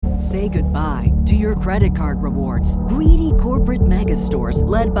Say goodbye to your credit card rewards. Greedy corporate mega stores,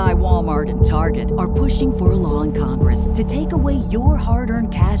 led by Walmart and Target, are pushing for a law in Congress to take away your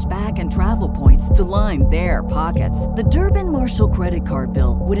hard-earned cash back and travel points to line their pockets. The Durbin-Marshall credit card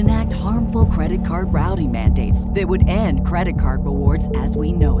bill would enact harmful credit card routing mandates that would end credit card rewards as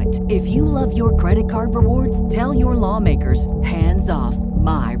we know it. If you love your credit card rewards, tell your lawmakers, hands off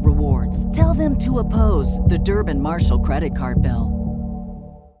my rewards. Tell them to oppose the Durbin-Marshall credit card bill.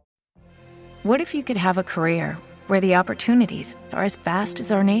 What if you could have a career where the opportunities are as vast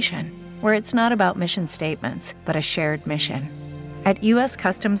as our nation, where it's not about mission statements, but a shared mission? At U.S.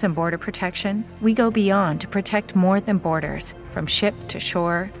 Customs and Border Protection, we go beyond to protect more than borders. From ship to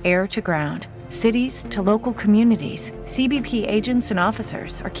shore, air to ground, cities to local communities, CBP agents and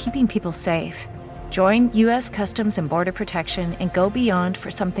officers are keeping people safe. Join U.S. Customs and Border Protection and go beyond for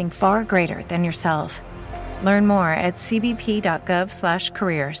something far greater than yourself. Learn more at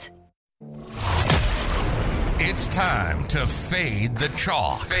cbp.gov/careers. It's time to fade the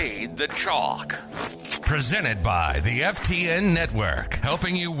chalk. Fade the chalk. Presented by the FTN Network,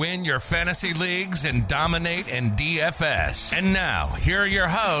 helping you win your fantasy leagues and dominate in DFS. And now, here are your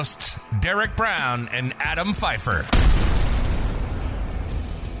hosts, Derek Brown and Adam Pfeiffer.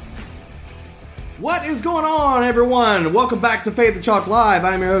 What is going on, everyone? Welcome back to Fade the Chalk Live.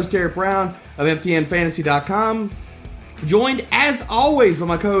 I'm your host, Derek Brown of FTNFantasy.com. Joined, as always, by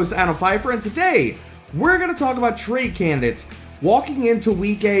my co-host, Adam Pfeiffer. And today, we're going to talk about trade candidates. Walking into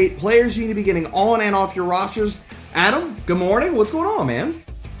Week 8, players you need to be getting on and off your rosters. Adam, good morning. What's going on, man?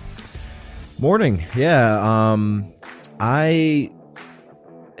 Morning. Yeah.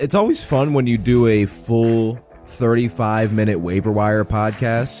 It's always fun when you do a full 35-minute waiver wire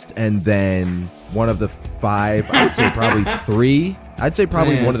podcast and then one of the five, I'd say probably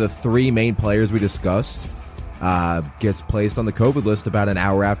one of the three main players we discussed gets placed on the COVID list about an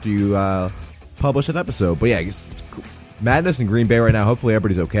hour after you publish an episode. But yeah, I guess madness in Green Bay right now. Hopefully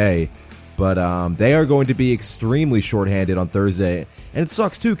everybody's okay. But they are going to be extremely shorthanded on Thursday. And it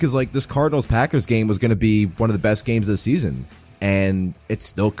sucks too because like this Cardinals-Packers game was going to be one of the best games of the season. And it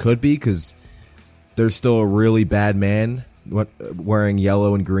still could be because there's still a really bad man wearing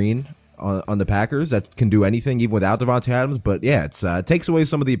yellow and green on the Packers that can do anything even without Davante Adams. But yeah, it takes away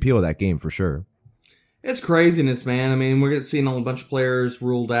some of the appeal of that game for sure. It's craziness, man. I mean, we're seeing a bunch of players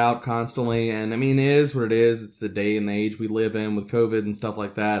ruled out constantly. And I mean, it is what it is. It's the day and the age we live in with COVID and stuff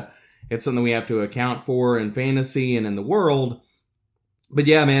like that. It's something we have to account for in fantasy and in the world. But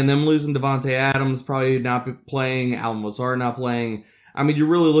yeah, man, them losing Davante Adams, probably not playing, Allen Lazard not playing. I mean, you're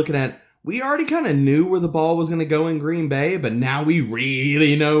really looking at, we already kind of knew where the ball was going to go in Green Bay, but now we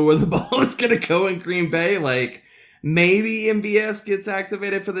really know where the ball is going to go in Green Bay. Like, maybe MVS gets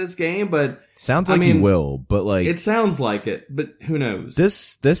activated for this game, but sounds like he will, but like it sounds like it, but who knows?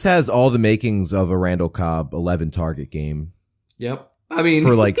 This has all the makings of a Randall Cobb 11 target game. Yep. I mean,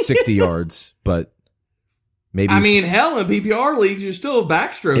 for like 60 yards, but maybe. I mean, hell, in PPR leagues, you're still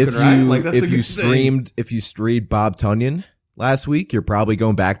backstroking, right? Like that's if you streamed Bob Tunyon last week, you're probably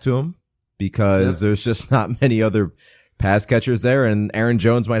going back to him because there's just not many other pass catchers there, and Aaron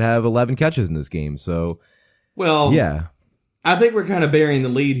Jones might have 11 catches in this game. So, well, yeah, I think we're kind of burying the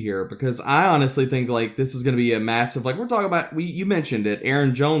lead here because I honestly think like this is going to be a massive, like we're talking about, you mentioned it,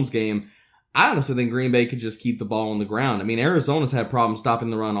 Aaron Jones game. I honestly think Green Bay could just keep the ball on the ground. I mean, Arizona's had problems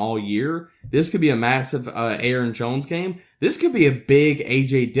stopping the run all year. This could be a massive Aaron Jones game. This could be a big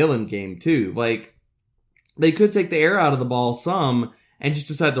A.J. Dillon game too. Like, they could take the air out of the ball some and just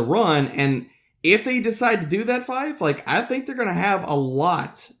decide to run. And if they decide to do that, like, I think they're going to have a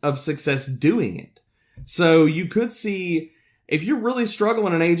lot of success doing it. So you could see, if you're really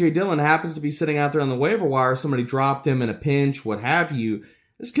struggling and A.J. Dillon happens to be sitting out there on the waiver wire, somebody dropped him in a pinch, what have you,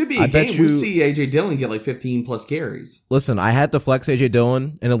 this could be a game we see A.J. Dillon get like 15 plus carries. Listen, I had to flex A.J.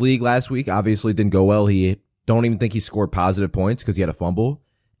 Dillon in a league last week. Obviously, it didn't go well. Don't even think he scored positive points because he had a fumble.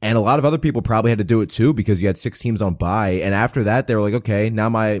 And a lot of other people probably had to do it too because you had 6 teams on bye. And after that, they were like, okay, now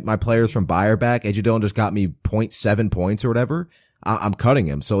my players from bye are back. A.J. Dillon just got me 0.7 points or whatever. I'm cutting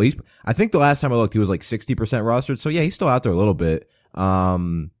him. So I think the last time I looked, he was like 60% rostered. So yeah, he's still out there a little bit.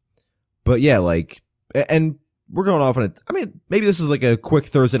 But yeah, like, and we're going off on it. I mean, maybe this is like a quick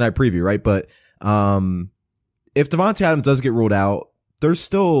Thursday night preview, right? But, if Davante Adams does get ruled out, there's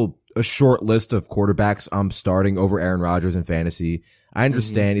still a short list of quarterbacks I'm starting over Aaron Rodgers in fantasy. I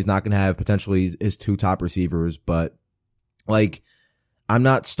understand he's not going to have potentially his 2 top receivers, but like, I'm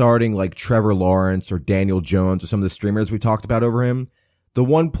not starting like Trevor Lawrence or Daniel Jones or some of the streamers we talked about over him. The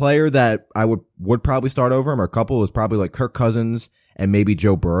one player that I would probably start over him, or a couple, is probably like Kirk Cousins and maybe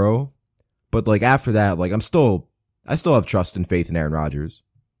Joe Burrow. But like after that, like I still have trust and faith in Aaron Rodgers.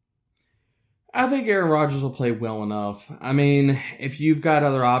 I think Aaron Rodgers will play well enough. I mean, if you've got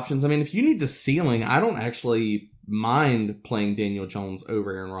other options, I mean, if you need the ceiling, I don't actually mind playing Daniel Jones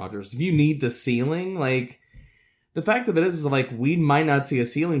over Aaron Rodgers. If you need the ceiling, like, the fact of it is like, we might not see a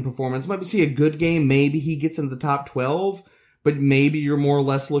ceiling performance. Might see a good game. Maybe he gets into the top 12, but maybe you're more or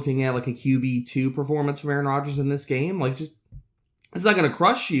less looking at like a QB2 performance from Aaron Rodgers in this game. Like, just, it's not going to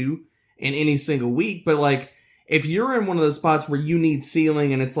crush you in any single week, but like, if you're in one of those spots where you need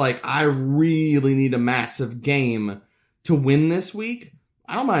ceiling and it's like, I really need a massive game to win this week,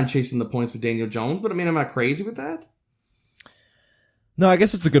 I don't mind chasing the points with Daniel Jones, but I mean, am I crazy with that? No, I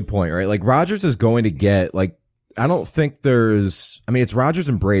guess it's a good point, right? Like, Rodgers is going to get, like, I don't think it's Rodgers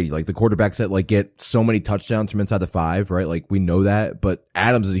and Brady, like the quarterbacks that like get so many touchdowns from inside the 5, right? Like, we know that, but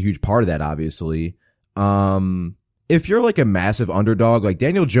Adams is a huge part of that, obviously. If you're like a massive underdog, like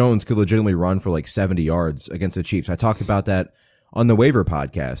Daniel Jones could legitimately run for like 70 yards against the Chiefs. I talked about that on the waiver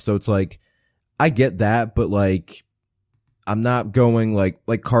podcast. So it's like, I get that, but like, I'm not going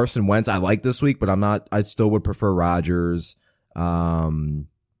like Carson Wentz. I like this week, but I still would prefer Rodgers.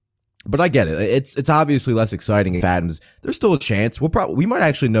 But I get it. It's obviously less exciting if Adams, there's still a chance. We might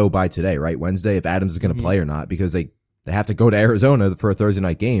actually know by today, right? Wednesday, if Adams is going to play or not, because they have to go to Arizona for a Thursday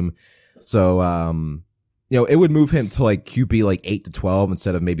night game. So, it would move him to like QB like 8 to 12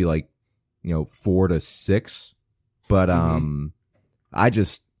 instead of maybe like, 4 to 6. But,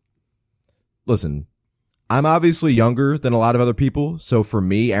 listen, I'm obviously younger than a lot of other people. So for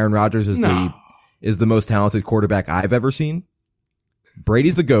me, Aaron Rodgers is the most talented quarterback I've ever seen.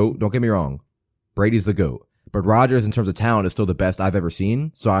 Brady's the GOAT. Don't get me wrong. Brady's the GOAT. But Rodgers, in terms of talent, is still the best I've ever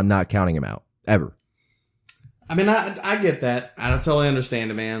seen. So I'm not counting him out. Ever. I mean, I get that. I totally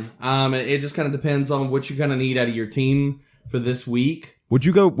understand it, man. It just kind of depends on what you're going to need out of your team for this week. Would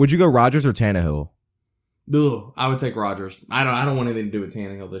you go Rodgers or Tannehill? Ugh, I would take Rodgers. I don't want anything to do with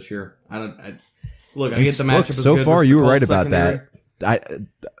Tannehill this year. I get the matchup. So far, you were right about that.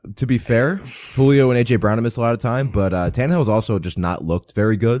 To be fair, Julio and AJ Brown have missed a lot of time, but Tannehill's also just not looked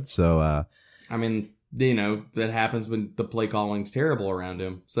very good. So, I mean, that happens when the play calling's terrible around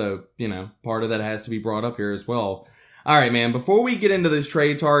him. So, part of that has to be brought up here as well. All right, man, before we get into these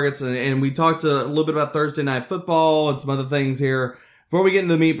trade targets, and we talked a little bit about Thursday Night Football and some other things here, before we get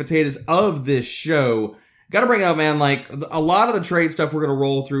into the meat and potatoes of this show, got to bring up, man, like, a lot of the trade stuff we're going to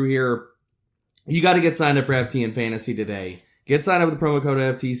roll through here, you got to get signed up for FTN Fantasy today. Get signed up with the promo code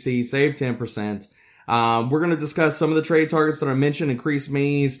FTC, save 10%. We're going to discuss some of the trade targets that I mentioned in Chris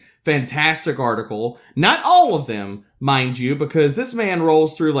Mee's fantastic article. Not all of them, mind you, because this man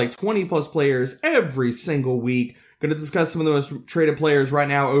rolls through like 20 plus players every single week. Going to discuss some of the most traded players right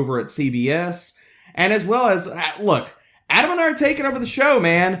now over at CBS. And as well as, look, Adam and I are taking over the show,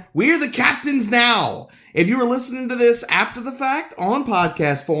 man. We are the captains now. If you were listening to this after the fact on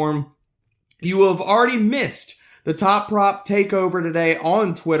podcast form, you have already missed the Top Prop Takeover today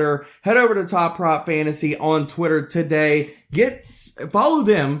on Twitter. Head over to Top Prop Fantasy on Twitter today. Follow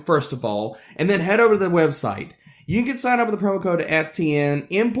them, first of all, and then head over to the website. You can sign up with the promo code FTN,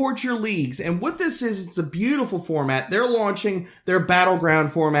 import your leagues, and what this is, it's a beautiful format. They're launching their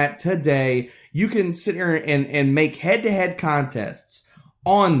Battleground format today. You can sit here and make head-to-head contests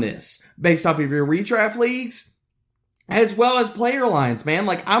on this based off of your redraft leagues, as well as player lines, man.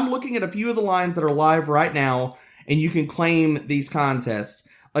 Like, I'm looking at a few of the lines that are live right now, and you can claim these contests.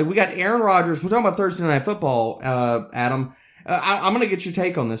 Like, we got Aaron Rodgers. We're talking about Thursday Night Football, Adam. I'm going to get your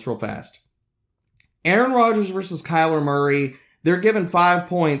take on this real fast. Aaron Rodgers versus Kyler Murray. They're giving 5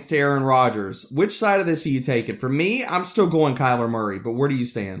 points to Aaron Rodgers. Which side of this are you taking? For me, I'm still going Kyler Murray, but where do you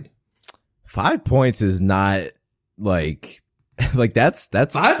stand? 5 points is not like that's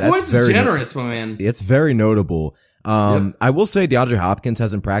 5 points is generous, my man. It's very notable. I will say DeAndre Hopkins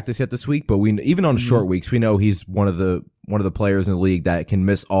hasn't practiced yet this week, but even on short weeks, we know he's one of the players in the league that can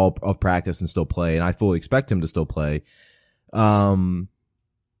miss all of practice and still play, and I fully expect him to still play.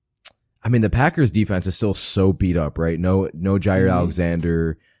 I mean, the Packers defense is still so beat up, right? No Jair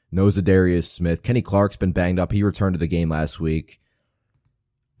Alexander, no Zadarius Smith. Kenny Clark's been banged up. He returned to the game last week.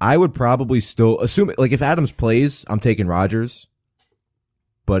 I would probably still assume, like, if Adams plays, I'm taking Rodgers.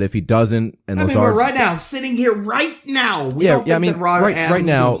 But if he doesn't, and Lazard's right now, sitting here right now, right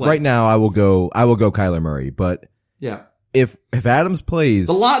now, I will go Kyler Murray. But yeah, if Adams plays,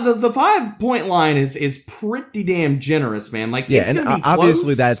 the 5 point line is pretty damn generous, man. Like, yeah, and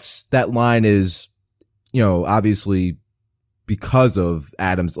obviously that line is, obviously because of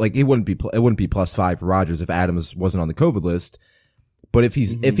Adams. Like, it wouldn't be +5 for Rodgers if Adams wasn't on the COVID list. But if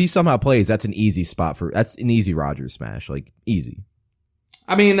he somehow plays, that's an easy Rodgers smash, like easy.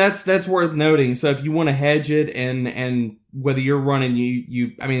 I mean, that's worth noting. So if you want to hedge it and whether you're running,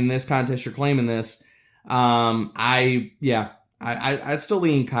 I mean, in this contest, you're claiming this. I still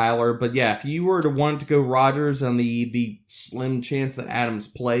lean Kyler, but yeah, if you were to want to go Rodgers on the slim chance that Adams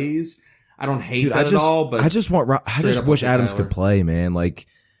plays, I don't hate that at all. But I just wish Adams could play, man. Like,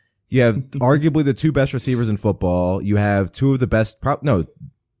 you have arguably the two best receivers in football. You have two of the best,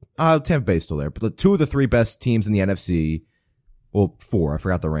 Tampa Bay's still there, but the two of the three best teams in the NFC. Well, four. I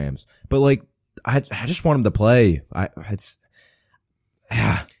forgot the Rams, but like, I just want him to play. It's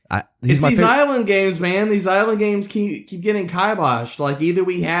these island games, man. These island games keep getting kiboshed. Like, either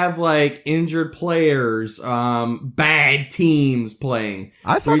we have like injured players, bad teams playing.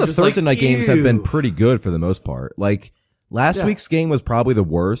 I thought the Thursday night games have been pretty good for the most part. Like, last week's game was probably the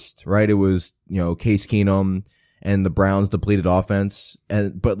worst, right? It was, Case Keenum and the Browns' depleted offense.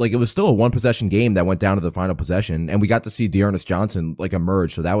 But like, it was still a one possession game that went down to the final possession, and we got to see Dearness Johnson like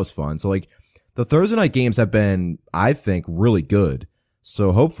emerge. So that was fun. So like, the Thursday night games have been, I think, really good.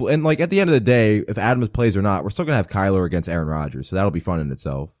 So hopefully, and like at the end of the day, if Adams plays or not, we're still going to have Kyler against Aaron Rodgers. So that'll be fun in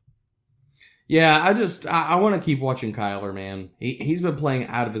itself. Yeah, I want to keep watching Kyler, man. He's been playing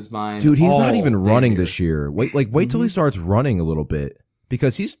out of his mind. Dude, he's not even running this year. Wait till he starts running a little bit,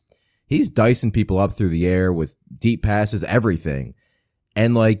 because he's dicing people up through the air with deep passes, everything.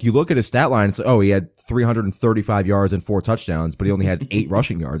 And like, you look at his stat line, it's like, oh, he had 335 yards and 4 touchdowns, but he only had 8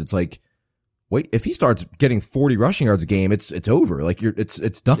 rushing yards. It's like, wait, if he starts getting 40 rushing yards a game, it's over. Like,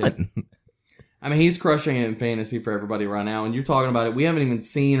 it's done. Yeah. I mean, he's crushing it in fantasy for everybody right now. And you're talking about it. We haven't even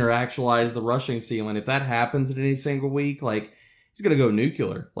seen or actualized the rushing ceiling. If that happens in any single week, like, he's going to go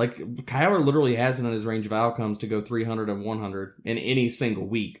nuclear. Like, Kyler literally has it in his range of outcomes to go 300 and 100 in any single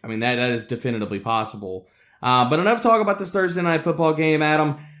week. I mean, that is definitively possible. But enough talk about this Thursday night football game,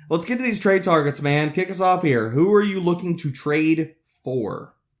 Adam. Let's get to these trade targets, man. Kick us off here. Who are you looking to trade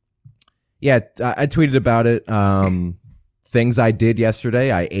for? Yeah, I tweeted about it. Things I did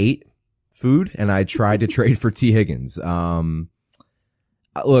yesterday. I ate food and I tried to trade for T. Higgins. Look,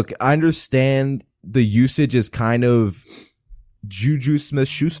 I understand the usage is kind of Juju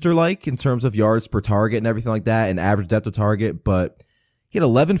Smith-Schuster-like in terms of yards per target and everything like that, and average depth of target, but he had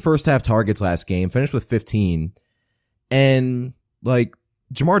 11 first half targets last game, finished with 15. And like,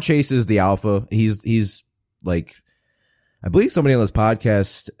 Jamar Chase is the alpha. He's like, I believe somebody on this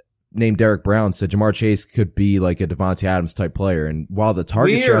podcast named Derek Brown said Jamar Chase could be like a Devontae Adams type player. And while the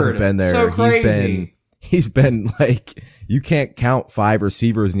target share hasn't been there, he's been like, you can't count 5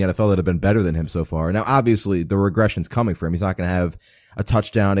 receivers in the NFL that have been better than him so far. Now, obviously the regression's coming for him. He's not going to have a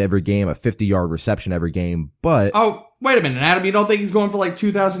touchdown every game, a 50-yard reception every game, but... Oh, wait a minute, Adam. You don't think he's going for like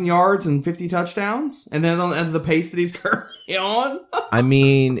 2,000 yards and 50 touchdowns? And then at the pace that he's currently on? I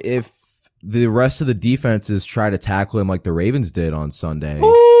mean, if the rest of the defenses try to tackle him like the Ravens did on Sunday,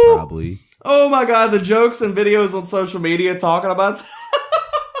 probably. Oh my God, the jokes and videos on social media talking about that.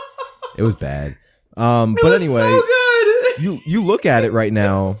 It was bad. But anyway, so good. you look at it right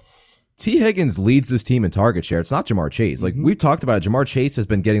now, T. Higgins leads this team in target share. It's not Jamar Chase. Like, we've talked about it. Jamar Chase has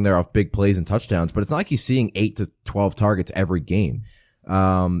been getting there off big plays and touchdowns, but it's not like he's seeing 8 to 12 targets every game.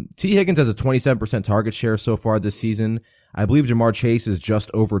 T. Higgins has a 27% target share so far this season. I believe Jamar Chase is just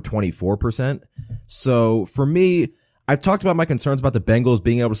over 24%. So for me, I've talked about my concerns about the Bengals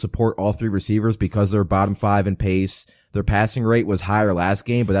being able to support all 3 receivers because they're bottom 5 in pace. Their passing rate was higher last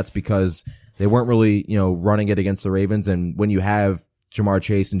game, but that's because they weren't really, running it against the Ravens. And when you have Jamar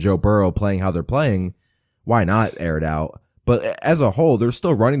Chase and Joe Burrow playing how they're playing, why not air it out? But as a whole, they're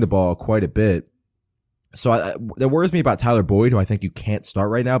still running the ball quite a bit. So that worries me about Tyler Boyd, who I think you can't start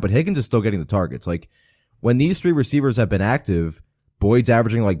right now, but Higgins is still getting the targets. Like, when these 3 receivers have been active, Boyd's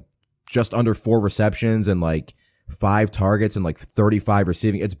averaging like just under 4 receptions and like 5 targets and like 35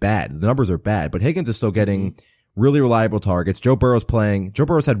 receiving. It's bad. The numbers are bad, but Higgins is still getting really reliable targets. Joe Burrow's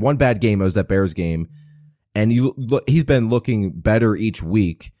had one bad game. It was that Bears game. And he's been looking better each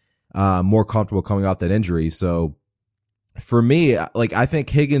week, more comfortable coming off that injury. So for me, like, I think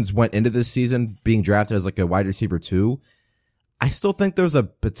Higgins went into this season being drafted as like a wide receiver 2. I still think there's a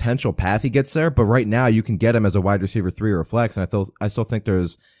potential path he gets there, but right now you can get him as a wide receiver 3 or a flex. And I still think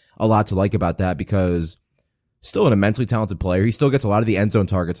there's a lot to like about that, because still an immensely talented player. He still gets a lot of the end zone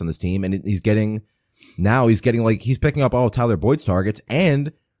targets on this team, and he's picking up all of Tyler Boyd's targets,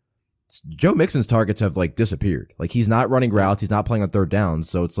 and Joe Mixon's targets have like disappeared. Like, he's not running routes. He's not playing on third downs.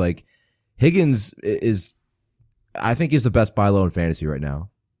 So it's like Higgins I think he's the best buy low in fantasy right now.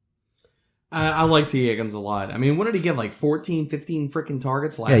 I like T. Higgins a lot. I mean, what did he get? Like 14, 15 freaking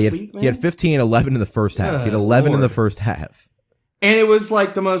targets last week, man? He had 15, 11 in the first half. He had 11 in the first half. And it was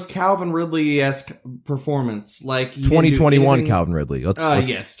like the most Calvin Ridley-esque performance. Like 2021 Calvin Ridley.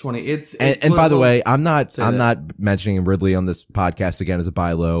 Yes, 20. And by the way, I'm not mentioning Ridley on this podcast again as a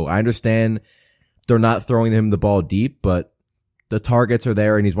buy low. I understand they're not throwing him the ball deep, but the targets are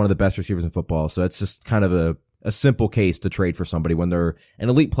there and he's one of the best receivers in football. So it's just kind of a simple case to trade for somebody when they're an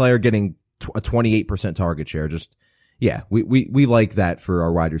elite player getting a 28% target share. We like that for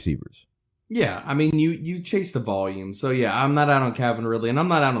our wide receivers. Yeah, I mean, you chase the volume. So, yeah, I'm not out on Calvin Ridley, and I'm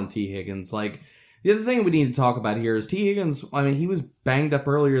not out on T. Higgins. Like, the other thing we need to talk about here is T. Higgins, I mean, he was banged up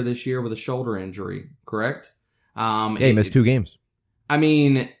earlier this year with a shoulder injury, correct? He missed 2 games. I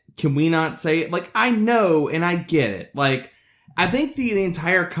mean, can we not say it? Like, I know, and I get it. Like, I think the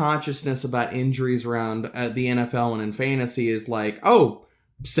entire consciousness about injuries around the NFL and in fantasy is like, oh,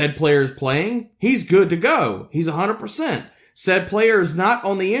 said player's playing, he's good to go. He's 100%. Said player is not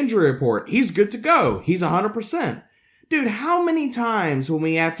on the injury report. He's good to go. He's 100%. Dude, how many times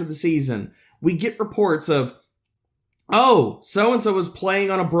when after the season, we get reports of, oh, so-and-so is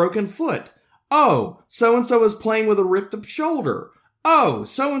playing on a broken foot. Oh, so-and-so is playing with a ripped up shoulder. Oh,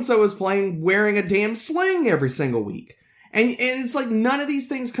 so-and-so is playing wearing a damn sling every single week. And it's like none of these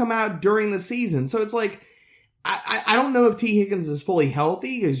things come out during the season. So it's like, I don't know if T. Higgins is fully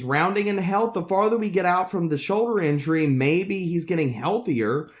healthy. He's rounding into health. The farther we get out from the shoulder injury, maybe he's getting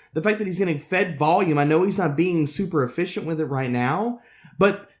healthier. The fact that he's getting fed volume, I know he's not being super efficient with it right now.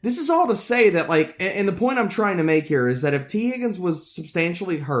 But this is all to say that, like, and the point I'm trying to make here is that if T. Higgins was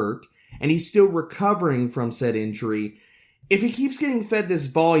substantially hurt and he's still recovering from said injury, if he keeps getting fed this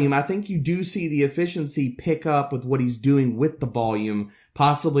volume, I think you do see the efficiency pick up with what he's doing with the volume,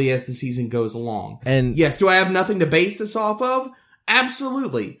 possibly as the season goes along. And yes, do I have nothing to base this off of?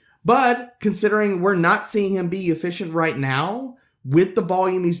 Absolutely. But considering we're not seeing him be efficient right now with the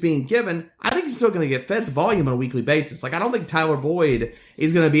volume he's being given, I think he's still going to get fed the volume on a weekly basis. Like, I don't think Tyler Boyd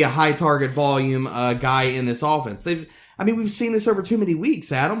is going to be a high target volume guy in this offense. We've seen this over too many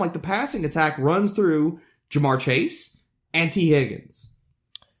weeks, Adam. Like, the passing attack runs through Jamar Chase and T. Higgins.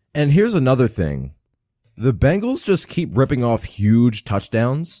 And here's another thing. The Bengals just keep ripping off huge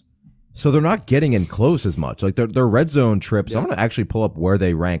touchdowns, so they're not getting in close as much. Like, their red zone trips, I'm going to actually pull up where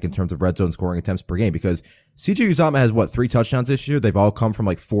they rank in terms of red zone scoring attempts per game, because CJ Uzomah has, 3 touchdowns this year? They've all come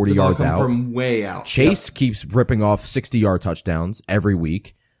from, 40 yards out. From way out. Chase keeps ripping off 60-yard touchdowns every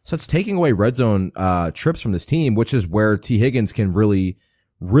week. So it's taking away red zone trips from this team, which is where T. Higgins can really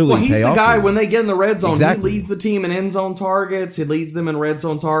he's pay off. The guy when they get in the red zone. Exactly. He leads the team in end zone targets. He leads them in red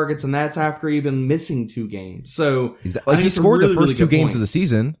zone targets, and that's after even missing 2 games. So he scored the first 2 games of the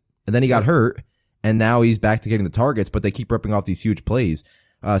season, and then he got hurt, and now he's back to getting the targets, but they keep ripping off these huge plays.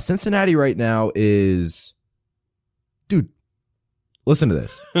 Cincinnati right now is, dude, listen to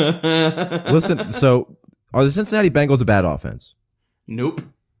this. So are the Cincinnati Bengals a bad offense? Nope.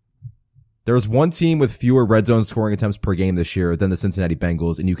 There's one team with fewer red zone scoring attempts per game this year than the Cincinnati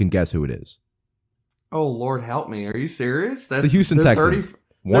Bengals, and you can guess who it is. Oh, Lord help me. Are you serious? It's the Houston Texans.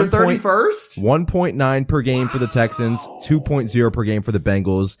 They're 31st? 1.9 per game for the Texans, 2.0 per game for the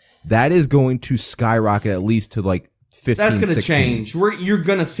Bengals. That is going to skyrocket at least to 15, That's going to 16. change. You're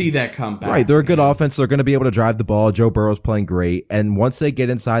going to see that come back. Right. They're a good offense. They're going to be able to drive the ball. Joe Burrow's playing great. And once they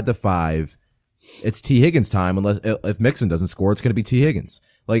get inside the 5, it's T. Higgins time. If Mixon doesn't score, it's going to be T. Higgins.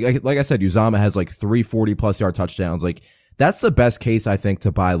 Like I said, Uzomah has 3 40+ yard touchdowns. That's the best case, I think,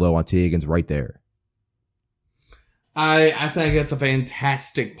 to buy low on T. Higgins right there. I think that's a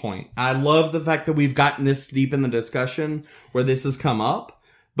fantastic point. I love the fact that we've gotten this deep in the discussion where this has come up,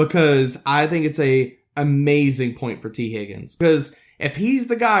 because I think it's a amazing point for T. Higgins. Because if he's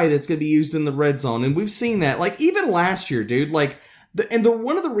the guy that's going to be used in the red zone, and we've seen that, even last year, dude,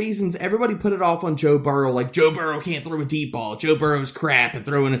 one of the reasons everybody put it off on Joe Burrow, Joe Burrow can't throw a deep ball, Joe Burrow's crap at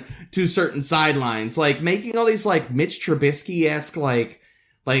throwing to certain sidelines, making all these Mitch Trubisky-esque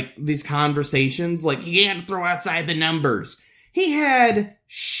these conversations, you can't throw outside the numbers. He had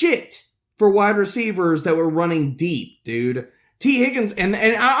shit for wide receivers that were running deep, dude. T. Higgins, and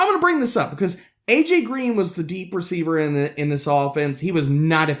I'm going to bring this up because AJ Green was the deep receiver in this offense. He was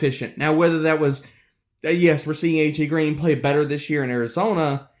not efficient. Now, whether that was, yes, we're seeing AJ Green play better this year in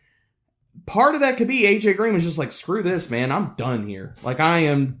Arizona. Part of that could be AJ Green was just screw this, man. I'm done here. I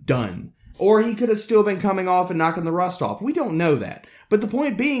am done. Or he could have still been coming off and knocking the rust off. We don't know that. But the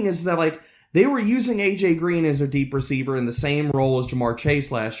point being is that, they were using AJ Green as a deep receiver in the same role as Jamar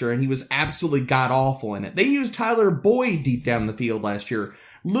Chase last year, and he was absolutely god-awful in it. They used Tyler Boyd deep down the field last year.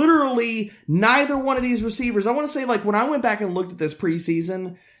 Literally, neither one of these receivers, I want to say, when I went back and looked at this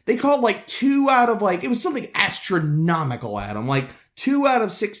preseason, they called, 2 out of, it was something astronomical, Adam. 2 out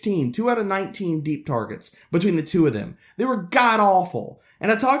of 16, 2 out of 19 deep targets between the two of them. They were god-awful.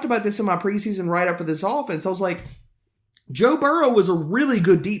 And I talked about this in my preseason write-up for this offense. I was like, Joe Burrow was a really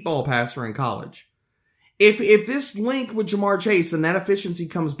good deep ball passer in college. If this link with Ja'Marr Chase and that efficiency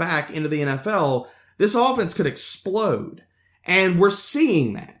comes back into the NFL, this offense could explode. And we're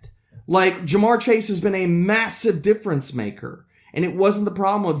seeing that. Like, Ja'Marr Chase has been a massive difference maker. And it wasn't the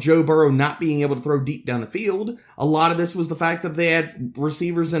problem of Joe Burrow not being able to throw deep down the field. A lot of this was the fact that they had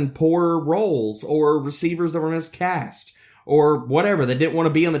receivers in poor roles or receivers that were miscast or whatever that didn't want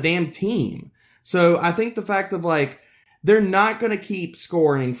to be on the damn team. So I think the fact of like, they're not going to keep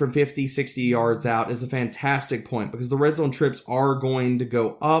scoring from 50, 60 yards out is a fantastic point because the red zone trips are going to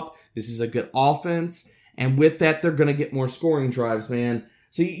go up. This is a good offense. And with that, they're going to get more scoring drives, man.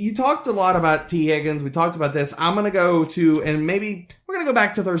 So you talked a lot about T. Higgins. We talked about this. I'm going to go to, and maybe we're going to go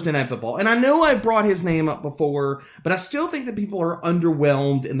back to Thursday Night Football. And I know I brought his name up before, but I still think that people are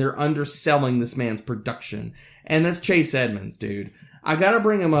underwhelmed and they're underselling this man's production. And that's Chase Edmonds, dude. I got to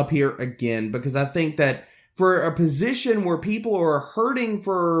bring him up here again because I think that for a position where people are hurting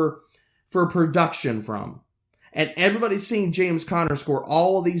for production from, and everybody's seeing James Conner score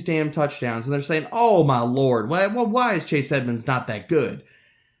all of these damn touchdowns, and they're saying, oh my lord, why is Chase Edmonds not that good?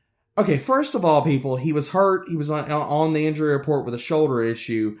 Okay, first of all, people, he was hurt. He was on the injury report with a shoulder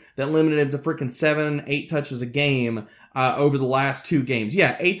issue that limited him to freaking 7-8 touches a game over the last 2 games.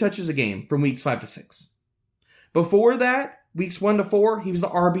 Yeah, 8 touches a game from weeks 5 to 6. Before that, weeks 1 to 4, he was the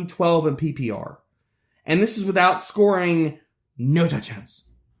RB12 in PPR. And this is without scoring no touchdowns.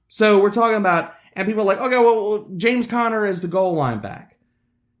 So we're talking about, and people are like, okay, well, James Conner is the goal line back.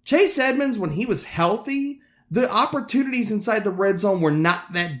 Chase Edmonds, when he was healthy, the opportunities inside the red zone were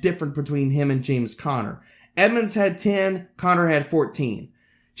not that different between him and James Conner. Edmonds had 10, Conner had 14.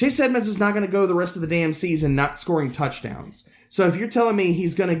 Chase Edmonds is not going to go the rest of the damn season not scoring touchdowns. So if you're telling me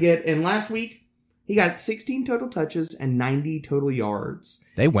he's going to get, and last week, he got 16 total touches and 90 total yards.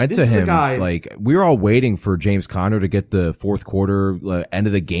 They went to him, like, we were all waiting for James Conner to get the fourth quarter, end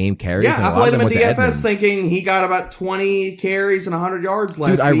of the game carries. Yeah, I played him in DFS thinking he got about 20 carries and 100 yards last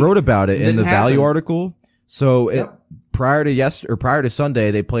week. Dude, I wrote about it in the value article. So prior to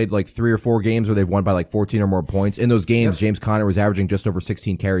Sunday, they played like 3 or 4 games where they've won by like 14 or more points. In those games, James Conner was averaging just over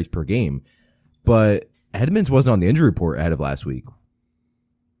 16 carries per game. But Edmonds wasn't on the injury report ahead of last week.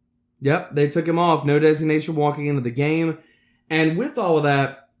 Yep, they took him off. No designation walking into the game. And with all of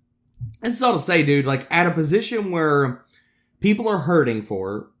that, this is all to say, dude, like at a position where people are hurting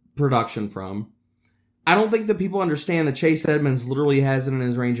for production from, I don't think that people understand that Chase Edmonds literally has it in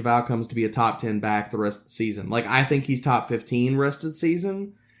his range of outcomes to be a top 10 back the rest of the season. Like, I think he's top 15 rest of the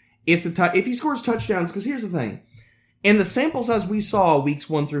season. If he scores touchdowns, because here's the thing. In the sample size we saw weeks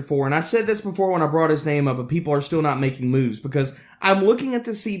 1 through 4, and I said this before when I brought his name up, but people are still not making moves because I'm looking at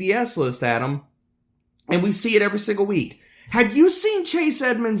the CBS list, Adam, and we see it every single week. Have you seen Chase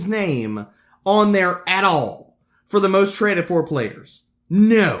Edmonds' name on there at all for the most traded for players?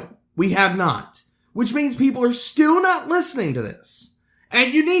 No, we have not. Which means people are still not listening to this.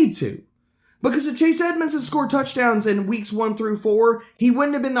 And you need to. Because if Chase Edmonds had scored touchdowns in weeks 1 through 4, he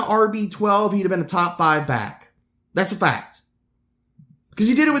wouldn't have been the RB12, he'd have been a top 5 back. That's a fact. Because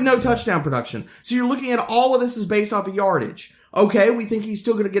he did it with no touchdown production. So you're looking at all of this is based off of yardage. Okay, we think he's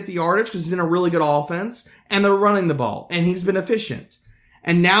still going to get the yardage because he's in a really good offense, and they're running the ball, and he's been efficient.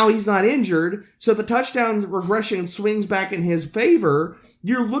 And now he's not injured, so the touchdown regression swings back in his favor.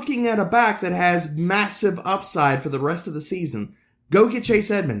 You're looking at a back that has massive upside for the rest of the season. Go get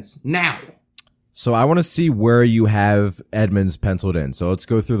Chase Edmonds now. So I want to see where you have Edmonds penciled in. So let's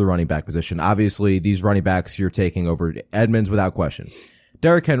go through the running back position. Obviously, these running backs you're taking over Edmonds without question.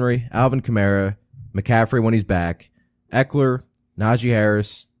 Derrick Henry, Alvin Kamara, McCaffrey when he's back, Eckler, Najee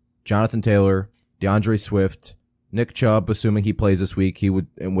Harris, Jonathan Taylor, DeAndre Swift, Nick Chubb, assuming he plays this week,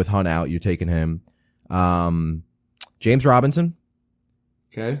 and with Hunt out, you're taking him. James Robinson.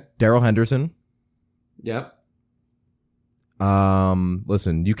 Okay. Darrell Henderson. Yep.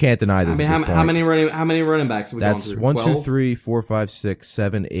 Listen, you can't deny this. How many running backs have we gone through? That's 1, 2, 3, 4, 5, 6,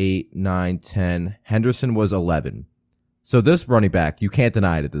 7, 8, 9, 10. Henderson was 11. So this running back, you can't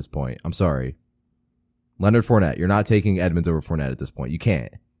deny it at this point. I'm sorry. Leonard Fournette. You're not taking Edmonds over Fournette at this point. You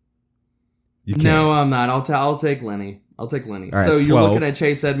can't. No, I'm not. I'll take Lenny. I'll take Lenny. Right, so you're 12. looking at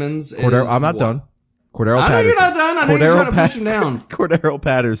Chase Edmonds. I'm not done. Cordero Patterson. I know you're not done. I know you're trying to push him down. Cordero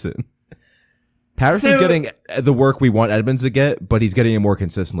Patterson's getting the work we want Edmonds to get, but he's getting it more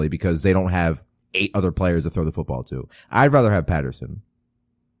consistently because they don't have 8 other players to throw the football to. I'd rather have Patterson.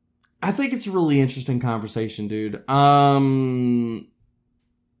 I think it's a really interesting conversation, dude. I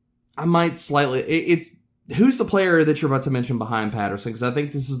might slightly. who's the player that you're about to mention behind Patterson? Because I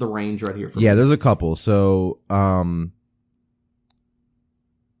think this is the range right here for me. Yeah, there's a couple. So,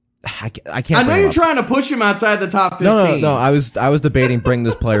 I can't. I know you're trying to push him outside the top 15. No. I was debating bringing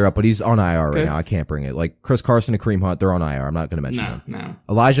this player up, but he's on IR right now. I can't bring it. Like Chris Carson and Kareem Hunt, they're on IR. I'm not going to mention them. No.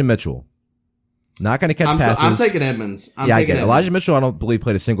 Elijah Mitchell, not going to catch passes. I'm taking Edmonds. I get it. Elijah Mitchell, I don't believe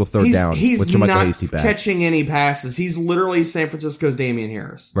played a single third down. He's not catching any passes. He's literally San Francisco's Damian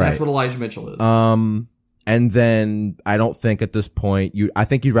Harris. Right. That's what Elijah Mitchell is. And then I don't think at this point I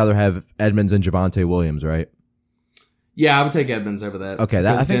think you'd rather have Edmonds and Javonte Williams, right? Yeah, I would take Edmonds over that. Okay,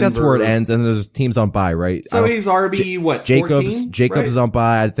 I think that's where it ends, and there's teams on bye, right? So he's RB, what, 14? Jacobs is on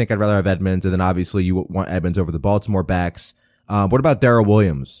bye. I think I'd rather have Edmonds, and then obviously you want Edmonds over the Baltimore backs. What about Darrell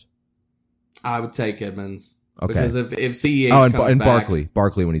Williams? I would take Edmonds. Okay. Because if CEH comes and back,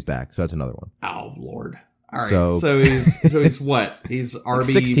 Barkley when he's back, so that's another one. Oh, Lord. All right, so he's what? He's RB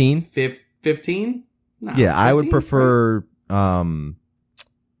 16? 15? No, yeah, 15? I would prefer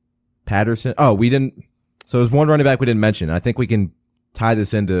Patterson. Oh, we didn't... So there's one running back we didn't mention. I think we can tie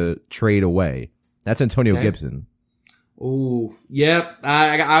this into trade away. That's Antonio Gibson. Ooh, yep.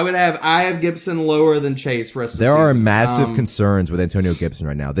 I have Gibson lower than Chase for rest of the season. There are massive concerns with Antonio Gibson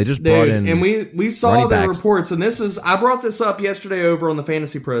right now. They just brought in, and we saw the reports, and I brought this up yesterday over on the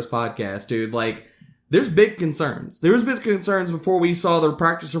Fantasy Pros podcast, dude. Like, there's big concerns. There was big concerns before we saw the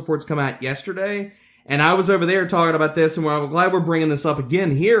practice reports come out yesterday, and I was over there talking about this, and I'm glad we're bringing this up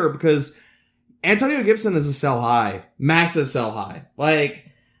again here because Antonio Gibson is a sell high, massive sell high.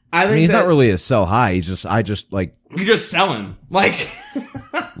 Like, I mean, he's not really a sell high. You just sell him. Like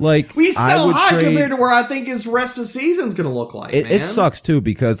we sell high compared to where I think his rest of the season's going to look like. It sucks too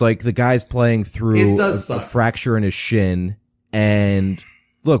because like the guy's playing through a fracture in his shin, and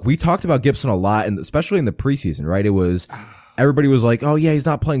look, we talked about Gibson a lot, and especially in the preseason, right? It was. Everybody was like, oh yeah, he's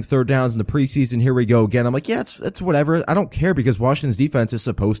not playing third downs in the preseason. Here we go again. I'm like, yeah, it's whatever. I don't care because Washington's defense is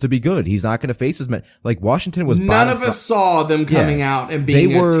supposed to be good. He's not going to face as many. Like Washington was none of us saw them coming out and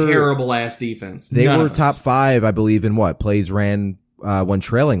being a terrible ass defense. They were top 5, I believe, in what plays ran when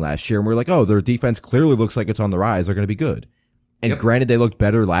trailing last year. And we were like, oh, their defense clearly looks like it's on the rise. They're going to be good. And granted, they looked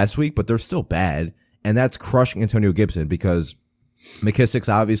better last week, but they're still bad. And that's crushing Antonio Gibson because McKissick's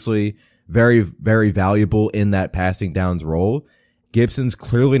obviously very, very valuable in that passing downs role. Gibson's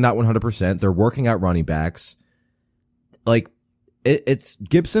clearly not 100%. They're working out running backs. Like it's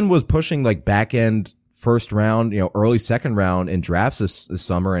Gibson was pushing like back end first round, early second round in drafts this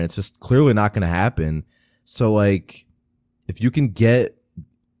summer, and it's just clearly not going to happen. So like, if you can get,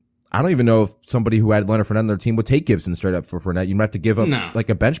 I don't even know if somebody who had Leonard Fournette on their team would take Gibson straight up for Fournette. You might have to give up like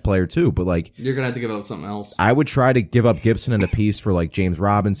a bench player too, but like you're gonna have to give up something else. I would try to give up Gibson and a piece for like James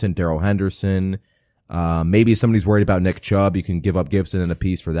Robinson, Darrell Henderson. Maybe somebody's worried about Nick Chubb. You can give up Gibson and a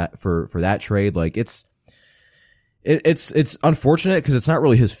piece for that for that trade. Like it's unfortunate because it's not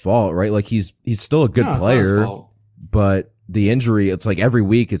really his fault, right? Like he's still a good player, but the injury, it's like every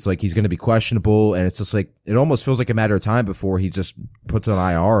week, it's like he's going to be questionable, and it's just like it almost feels like a matter of time before he just puts on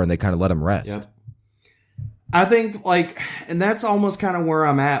IR and they kind of let him rest. Yep. I think and that's almost kind of where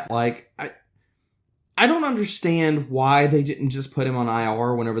I'm at. Like I don't understand why they didn't just put him on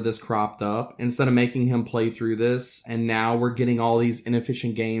IR whenever this cropped up instead of making him play through this. And now we're getting all these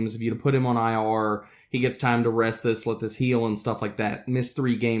inefficient games. If you put him on IR, he gets time to rest this, let this heal and stuff like that. Miss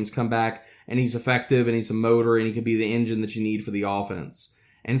 3 games, come back, and he's effective, and he's a motor, and he can be the engine that you need for the offense.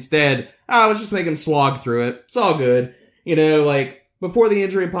 Instead, let's just make him slog through it. It's all good. Before the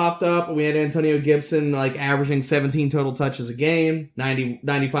injury popped up, we had Antonio Gibson, averaging 17 total touches a game,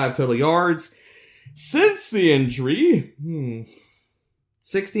 95 total yards. Since the injury,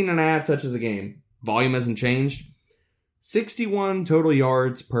 16 and a half touches a game. Volume hasn't changed. 61 total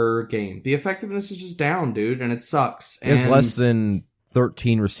yards per game. The effectiveness is just down, dude, and it sucks. He has less than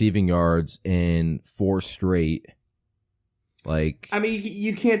 13 receiving yards in 4 straight.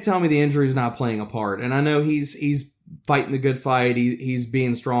 You can't tell me the injury's not playing a part. And I know he's fighting the good fight. He's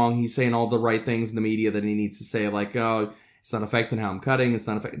being strong. He's saying all the right things in the media that he needs to say, it's not affecting how I'm cutting. It's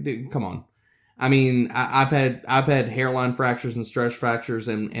not affecting. Dude, come on. I've had hairline fractures and stress fractures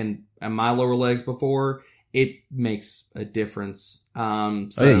and my lower legs before. It makes a difference.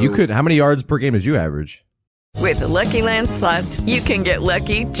 You could. How many yards per game did you average? With the Lucky Land Slots, you can get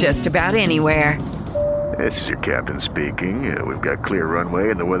lucky just about anywhere. This is your captain speaking. We've got clear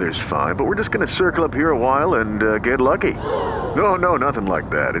runway and the weather's fine, but we're just going to circle up here a while and get lucky. No, nothing like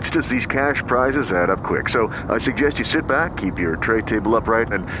that. It's just these cash prizes add up quick. So I suggest you sit back, keep your tray table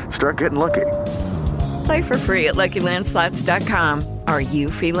upright, and start getting lucky. Play for free at LuckyLandSlots.com. Are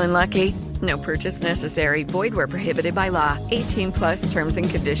you feeling lucky? No purchase necessary. Void where prohibited by law. 18 plus terms and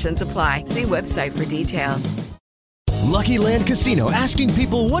conditions apply. See website for details. Lucky Land Casino, asking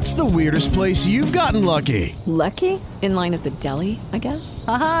people, what's the weirdest place you've gotten lucky? Lucky? In line at the deli, I guess?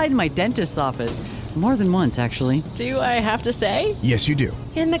 Aha, in my dentist's office. More than once, actually. Do I have to say? Yes, you do.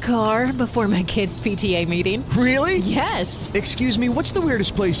 In the car before my kids' PTA meeting. Really? Yes. Excuse me, what's the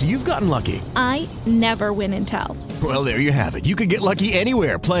weirdest place you've gotten lucky? I never win and tell. Well, there you have it. You can get lucky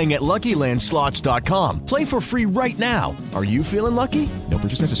anywhere, playing at LuckyLandSlots.com. Play for free right now. Are you feeling lucky? No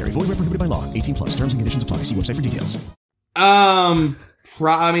purchase necessary. Void where prohibited by law. 18 plus. Terms and conditions apply. See website for details.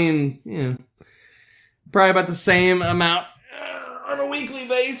 Probably about the same amount on a weekly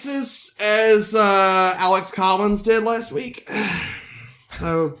basis as Alex Collins did last week.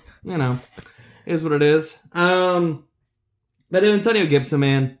 So, is what it is. But Antonio Gibson,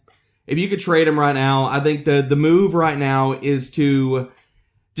 man, if you could trade him right now, I think the move right now is to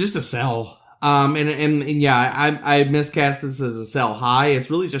sell. I miscast this as a sell high.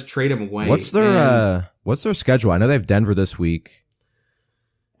 It's really just trade him away. What's their schedule? I know they have Denver this week.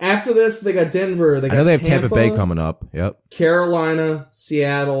 After this, they got Denver. I know they have Tampa Bay coming up. Yep. Carolina,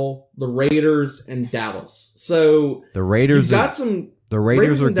 Seattle, the Raiders, and Dallas. So the Raiders got some. The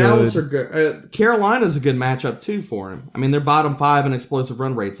Raiders are and good. Dallas are good. Carolina's a good matchup too for him. I mean, they're bottom 5 in explosive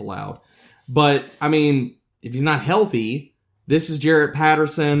run rates allowed. But I mean, if he's not healthy, this is Jarrett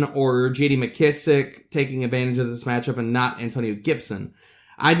Patterson or J.D. McKissick taking advantage of this matchup and not Antonio Gibson.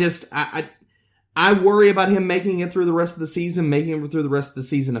 I worry about him making it through the rest of the season,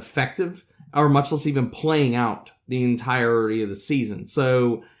 effective, or much less even playing out the entirety of the season.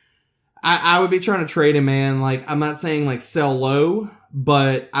 So I would be trying to trade him, man. Like, I'm not saying like sell low,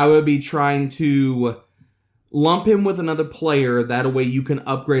 but I would be trying to lump him with another player. That way you can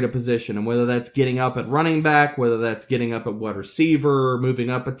upgrade a position, and whether that's getting up at running back, whether that's getting up at wide receiver, moving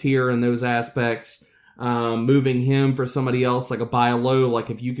up a tier in those aspects, moving him for somebody else, like a buy low. Like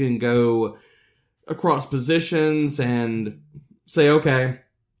if you can go across positions and say, okay,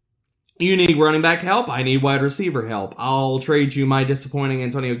 you need running back help, I need wide receiver help. I'll trade you my disappointing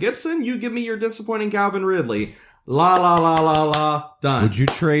Antonio Gibson. You give me your disappointing Calvin Ridley. La, la, la, la, la. Done. Would you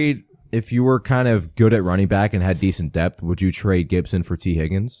trade, if you were kind of good at running back and had decent depth, would you trade Gibson for T.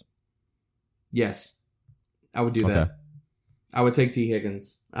 Higgins? Yes. I would do that. I would take T.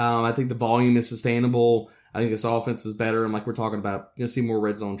 Higgins. I think the volume is sustainable. I think this offense is better. And like we're talking about, you're going to see more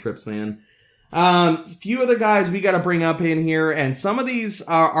red zone trips, man. A few other guys we got to bring up in here, and some of these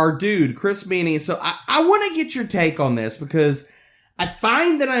are our dude, Chris Meaney. So I want to get your take on this because I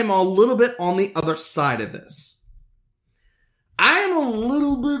find that I'm a little bit on the other side of this. I am a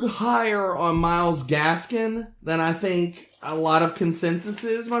little bit higher on Myles Gaskin than I think a lot of consensus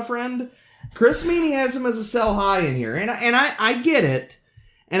is, my friend. Chris Meaney has him as a sell high in here, and I get it.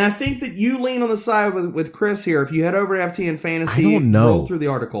 And I think that you lean on the side with Chris here. If you head over to FTN Fantasy, I don't know. Roll through the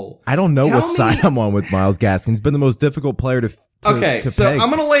article. I don't know what side I'm on with Myles Gaskin. He's been the most difficult player to peg. I'm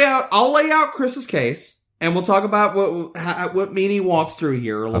going to I'll lay out Chris's case, and we'll talk about what Meaney walks through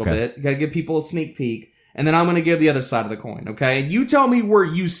here a little bit. You got to give people a sneak peek, and then I'm going to give the other side of the coin, okay? And you tell me where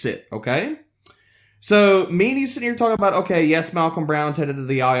you sit, okay? So Meaney's sitting here talking about, okay, yes, Malcolm Brown's headed to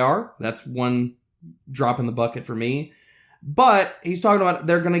the IR. That's one drop in the bucket for me. But he's talking about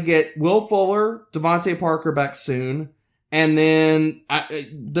they're going to get Will Fuller, Devontae Parker back soon. And then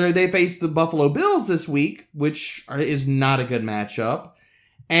they face the Buffalo Bills this week, which is not a good matchup.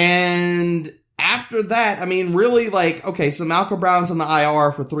 And after that, I mean, really so Malcolm Brown's on the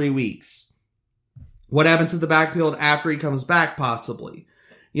IR for 3 weeks. What happens to the backfield after he comes back, possibly?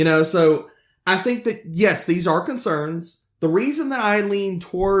 So I think that, yes, these are concerns. The reason that I lean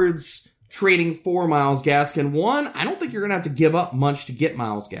towards trading for Myles Gaskin, one, I don't think you're going to have to give up much to get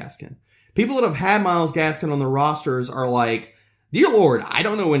Myles Gaskin. People that have had Myles Gaskin on their rosters are like, dear Lord, I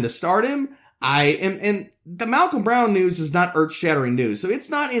don't know when to start him. And the Malcolm Brown news is not earth-shattering news. So it's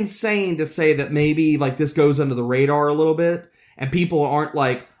not insane to say that maybe this goes under the radar a little bit and people aren't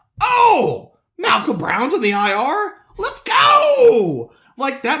like, oh, Malcolm Brown's in the IR? Let's go!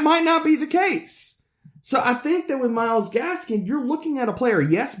 That might not be the case. So I think that with Myles Gaskin, you're looking at a player.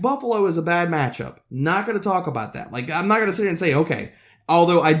 Yes, Buffalo is a bad matchup. Not going to talk about that. I'm not going to sit here and say, okay.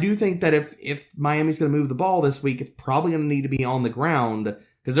 Although I do think that if Miami's going to move the ball this week, it's probably going to need to be on the ground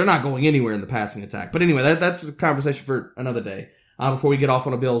because they're not going anywhere in the passing attack. But anyway, that's a conversation for another day before we get off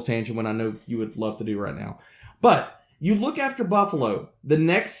on a Bills tangent, when I know you would love to do right now. But you look after Buffalo, the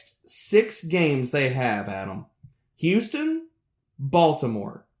next 6 games they have, Adam. Houston,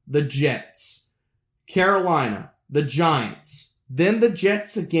 Baltimore, the Jets, Carolina, the Giants, then the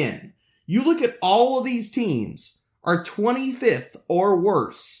Jets again. You look at all of these teams are 25th or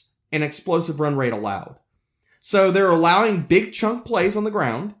worse and explosive run rate allowed. So they're allowing big chunk plays on the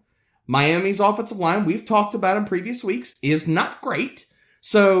ground. Miami's offensive line, we've talked about in previous weeks, is not great.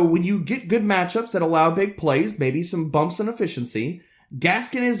 So when you get good matchups that allow big plays, maybe some bumps in efficiency,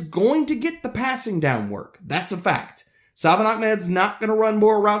 Gaskin is going to get the passing down work. That's a fact. Salvon Ahmed's not going to run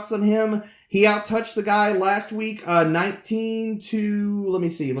more routes than him. He outtouched the guy last week, 19 to, let me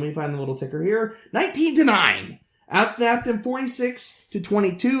find the little ticker here, 19-9. Outsnapped him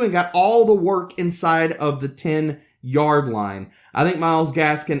 46-22 and got all the work inside of the 10-yard line. I think Myles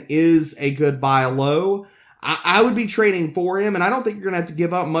Gaskin is a good buy low. I would be trading for him, and I don't think you're going to have to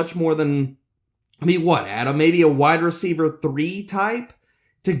give up much more than, Adam? Maybe a wide receiver 3 type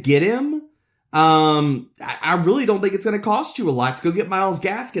to get him? I really don't think it's going to cost you a lot to go get Myles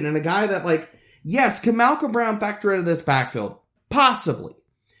Gaskin, and a guy that, yes, can Malcolm Brown factor into this backfield? Possibly.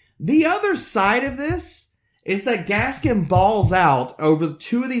 The other side of this is that Gaskin balls out over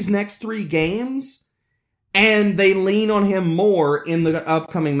 2 of these next 3 games, and they lean on him more in the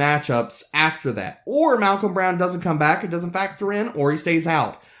upcoming matchups after that. Or Malcolm Brown doesn't come back, it doesn't factor in, or he stays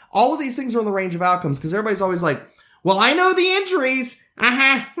out. All of these things are in the range of outcomes, because everybody's always like, well, I know the injuries.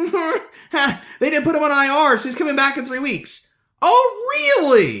 They didn't put him on IR, so he's coming back in 3 weeks. Oh,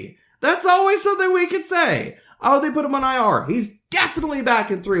 really? That's always something we could say. Oh, they put him on IR. He's definitely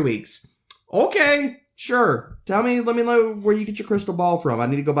back in 3 weeks. Okay, sure. Let me know where you get your crystal ball from. I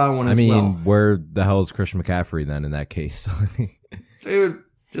need to go buy one as well. Where the hell is Christian McCaffrey then in that case? Dude,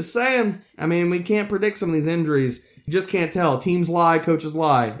 just saying. We can't predict some of these injuries. You just can't tell. Teams lie, coaches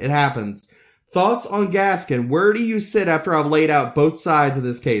lie. It happens. Thoughts on Gaskin? Where do you sit after I've laid out both sides of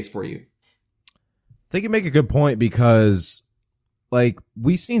this case for you? I think you make a good point because,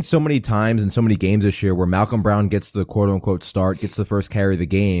 we've seen so many times in so many games this year where Malcolm Brown gets the quote-unquote start, gets the first carry of the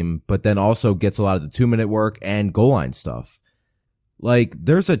game, but then also gets a lot of the 2-minute work and goal line stuff.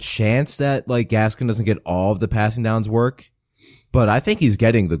 There's a chance that, Gaskin doesn't get all of the passing downs work, but I think he's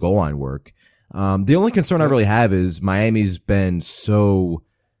getting the goal line work. The only concern I really have is Miami's been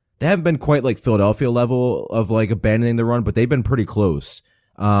they haven't been quite like Philadelphia level of abandoning the run, but they've been pretty close.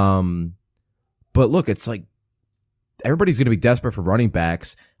 But look, it's everybody's going to be desperate for running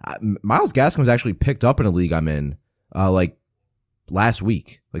backs. Myles Gaskin was actually picked up in a league I'm in, last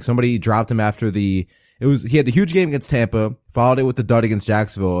week. Somebody dropped him after he had the huge game against Tampa, followed it with the dud against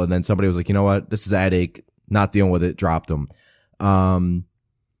Jacksonville, and then somebody was like, you know what, this is a headache, not dealing with it, dropped him.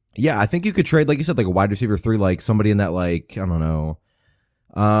 Yeah, I think you could trade, like you said, a wide receiver 3, somebody in that, I don't know,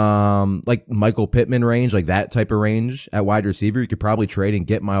 Michael Pittman range, that type of range at wide receiver. You could probably trade and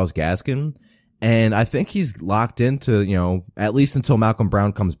get Myles Gaskin. And I think he's locked into, at least until Malcolm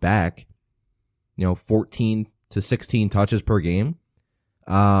Brown comes back, 14 to 16 touches per game.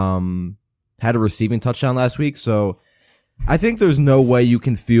 Had a receiving touchdown last week. So I think there's no way you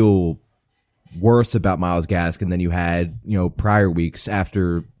can feel worse about Myles Gaskin than you had, prior weeks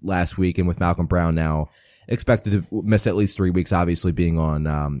after last week, and with Malcolm Brown now expected to miss at least 3 weeks, obviously being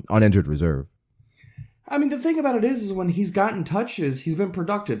on injured reserve. The thing about it is when he's gotten touches, he's been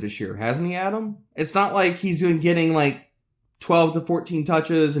productive this year, hasn't he, Adam? It's not like he's been getting 12 to 14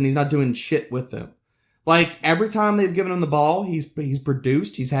 touches and he's not doing shit with them. Every time they've given him the ball, he's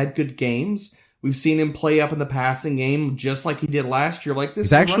produced. He's had good games. We've seen him play up in the passing game just like he did last year.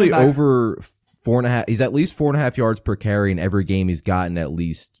 He's actually over 4.5. He's at least 4.5 yards per carry in every game. He's gotten at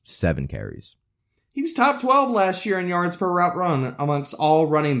least 7 carries. He was top 12 last year in yards per route run amongst all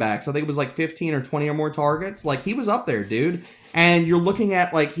running backs. I think it was 15 or 20 or more targets. He was up there, dude. And you're looking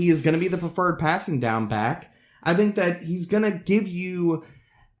at he is going to be the preferred passing down back. I think that he's going to give you,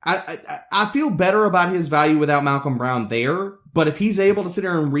 I feel better about his value without Malcolm Brown there. But if he's able to sit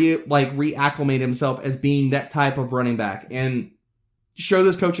there and reacclimate himself as being that type of running back and show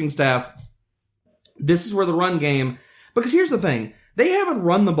this coaching staff, this is where the run game, because here's the thing. They haven't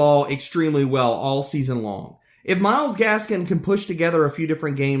run the ball extremely well all season long. If Myles Gaskin can push together a few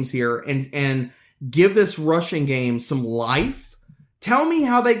different games here and give this rushing game some life, tell me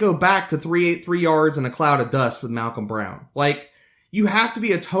how they go back to 3 yards and a cloud of dust with Malcolm Brown. You have to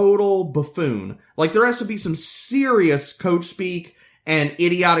be a total buffoon. There has to be some serious coach speak and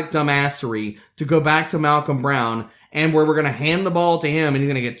idiotic dumbassery to go back to Malcolm Brown, and where we're going to hand the ball to him and he's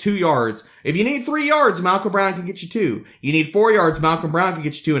going to get 2 yards. If you need 3 yards, Malcolm Brown can get you 2. You need 4 yards, Malcolm Brown can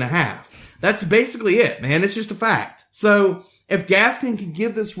get you 2.5. That's basically it, man. It's just a fact. So if Gaskin can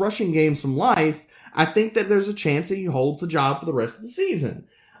give this rushing game some life, I think that there's a chance that he holds the job for the rest of the season.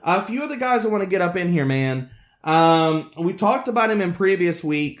 A few of the guys I want to get up in here, man. We talked about him in previous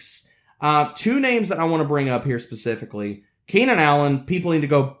weeks. 2 names that I want to bring up here specifically. Keenan Allen, people need to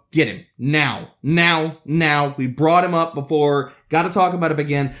go get him. Now. We brought him up before Got to talk about him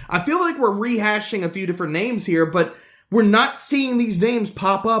again. I feel like we're rehashing a few different names here, but we're not seeing these names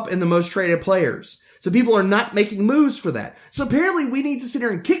pop up in the most traded players. So people are not making moves for that. So apparently we need to sit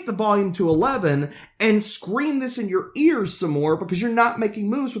here and kick the volume to 11 and scream this in your ears some more because you're not making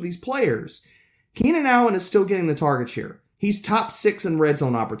moves with these players. Keenan Allen is still getting the target share. He's top 6 in red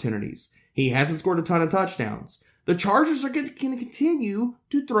zone opportunities. He hasn't scored a ton of touchdowns. The Chargers are going to continue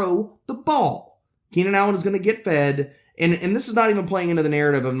to throw the ball. Keenan Allen is going to get fed. And this is not even playing into the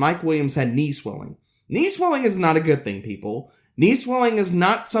narrative of Mike Williams had knee swelling. Knee swelling is not a good thing, people. Knee swelling is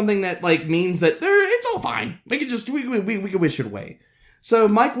not something that means that it's all fine. We can wish it away. So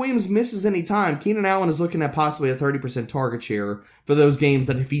Mike Williams misses any time. Keenan Allen is looking at possibly a 30% target share for those games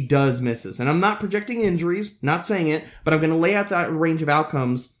that if he does misses. And I'm not projecting injuries, not saying it, but I'm going to lay out that range of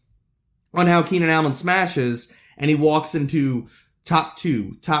outcomes on how Keenan Allen smashes and he walks into top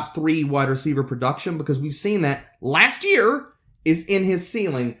 2, top 3 wide receiver production because we've seen that last year is in his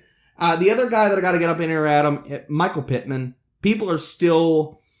ceiling. The other guy that I got to get up in here, Adam, Michael Pittman. People are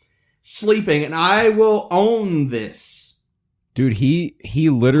still sleeping, and I will own this. Dude, he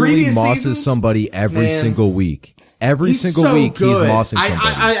literally Previous mosses seasons, somebody every single week. Every single so week, good. he's mossing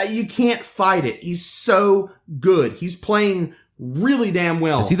somebody. You can't fight it. He's so good. He's playing really damn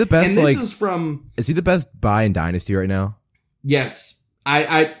well. Is he the best? And is he the best buy in Dynasty right now? Yes.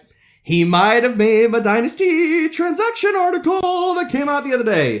 He might have made my Dynasty transaction article that came out the other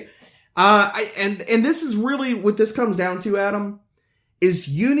day. And this is really what this comes down to, Adam, is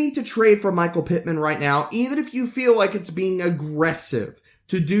you need to trade for Michael Pittman right now, even if you feel like it's being aggressive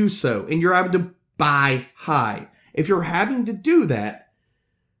to do so, and you're having to buy high. If you're having to do that,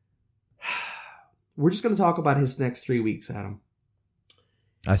 we're just going to talk about his next 3 weeks, Adam.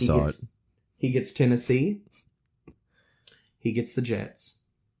 I saw it. He gets Tennessee. He gets the Jets.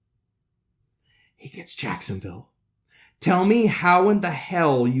 He gets Jacksonville. Tell me how in the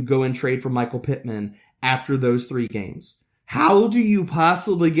hell you go and trade for Michael Pittman after those 3 games. How do you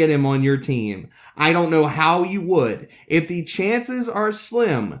possibly get him on your team? I don't know how you would. If the chances are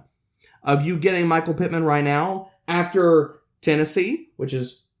slim of you getting Michael Pittman right now after Tennessee, which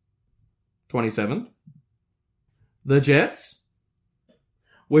is 27th, the Jets,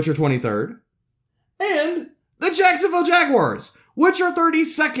 which are 23rd, and the Jacksonville Jaguars, which are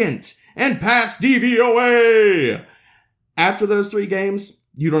 32nd, and past DVOA. After those 3 games,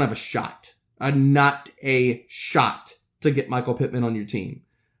 you don't have a shot. Not a shot to get Michael Pittman on your team.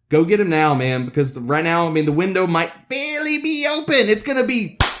 Go get him now, man, because right now, the window might barely be open. It's going to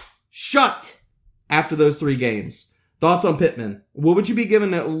be shut after those 3 games. Thoughts on Pittman? What would you be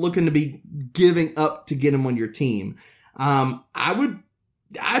looking to be giving up to get him on your team? I'd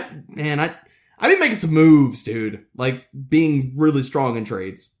be making some moves, dude. Like being really strong in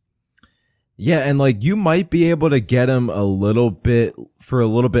trades. Yeah, and you might be able to get him for a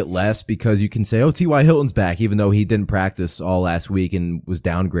little bit less because you can say, oh, T.Y. Hilton's back, even though he didn't practice all last week and was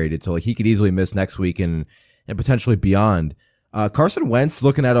downgraded. So he could easily miss next week and potentially beyond. Carson Wentz,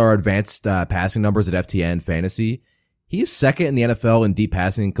 looking at our advanced passing numbers at FTN Fantasy, he's second in the NFL in deep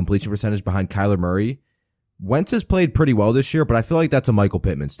passing completion percentage behind Kyler Murray. Wentz has played pretty well this year, but I feel like that's a Michael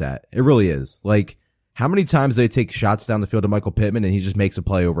Pittman stat. It really is. How many times do they take shots down the field to Michael Pittman and he just makes a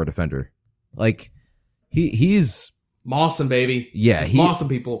play over a defender? He's mossing, baby. Yeah, he's mossing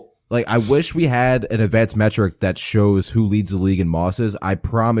people. I wish we had an advanced metric that shows who leads the league in mosses. I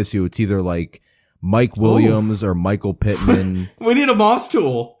promise you, it's either Mike Williams or Michael Pittman. We need a moss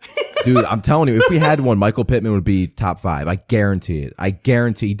tool. Dude, I'm telling you, if we had one, Michael Pittman would be top 5. I guarantee it.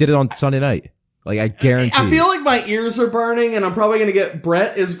 He did it on Sunday night. I guarantee. I feel like my ears are burning, and I'm probably going to get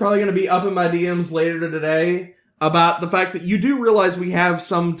Brett is probably going to be up in my DMs later today about the fact that you do realize we have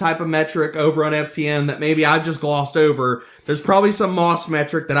some type of metric over on FTN that maybe I've just glossed over. There's probably some moss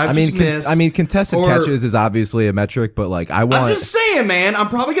metric that I've just missed. Contested catches is obviously a metric, but I'm just saying, man, I'm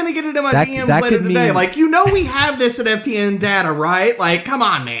probably going to get it in my DMs later today. We have this at FTN data, right? Come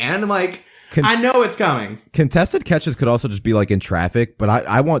on, man. I know it's coming. Contested catches could also just be in traffic, but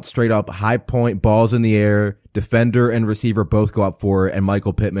I want straight up high point balls in the air, defender and receiver both go up for it, and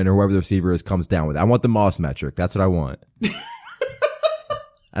Michael Pittman or whoever the receiver is comes down with it. I want the Moss metric. That's what I want.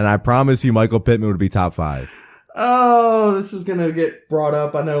 And I promise you Michael Pittman would be top 5. Oh, this is going to get brought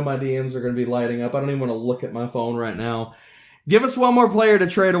up. I know my DMs are going to be lighting up. I don't even want to look at my phone right now. Give us one more player to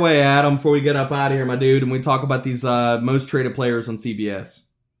trade away, Adam, before we get up out of here, my dude, and we talk about these most traded players on CBS.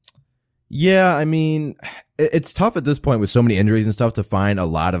 Yeah, it's tough at this point with so many injuries and stuff to find a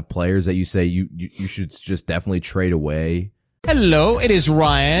lot of players that you say you should just definitely trade away. Hello, it is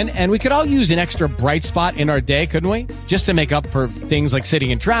Ryan, and we could all use an extra bright spot in our day, couldn't we? Just to make up for things like sitting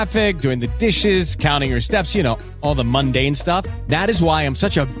in traffic, doing the dishes, counting your steps, you know, all the mundane stuff. That is why I'm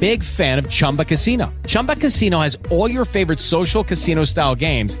such a big fan of Chumba Casino. Chumba Casino has all your favorite social casino-style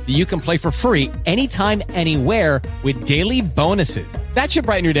games that you can play for free anytime, anywhere with daily bonuses. That should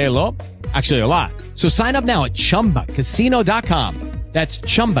brighten your day a little. Actually, a lot. So sign up now at ChumbaCasino.com. That's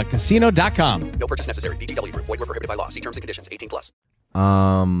ChumbaCasino.com. No purchase necessary. VGW Group. Void where prohibited by law. See terms and conditions. 18+.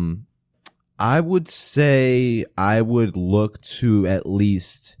 I would say I would look to at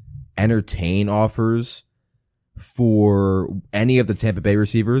least entertain offers for any of the Tampa Bay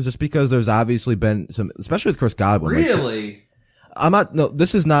receivers, just because there's obviously been some, especially with Chris Godwin. Really?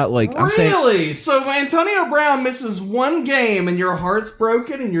 This is not like, I'm saying. Really? So Antonio Brown misses one game and your heart's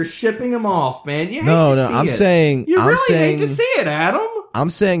broken and you're shipping him off, man. You hate to see I'm it. saying. You I'm really saying, hate to see it, Adam. I'm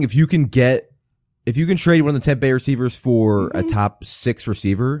saying if you can trade one of the Tampa Bay receivers for a top 6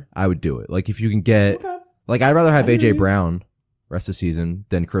 receiver, I would do it. Like if you can get, like I'd rather have AJ Brown rest of the season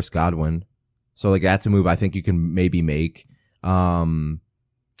than Chris Godwin. So like that's a move I think you can maybe make.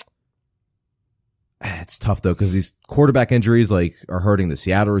 It's tough though, because these quarterback injuries like are hurting the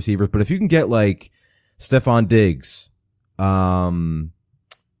Seattle receivers. But if you can get like Stephon Diggs, AJ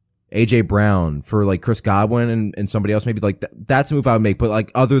Brown for like Chris Godwin and somebody else, maybe like that's a move I would make. But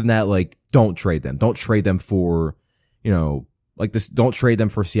like other than that, like don't trade them. Don't trade them for, you know, like this. Don't trade them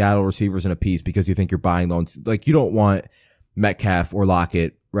for Seattle receivers in a piece because you think you're buying loans. Like you don't want Metcalf or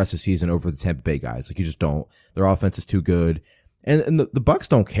Lockett rest of the season over the Tampa Bay guys. Like you just don't. Their offense is too good. And the Bucs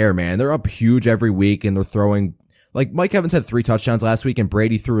don't care, man. They're up huge every week and they're throwing, like Mike Evans had 3 touchdowns last week and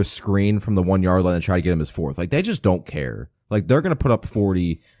Brady threw a screen from the 1 yard line and tried to get him his 4th. Like they just don't care. Like they're going to put up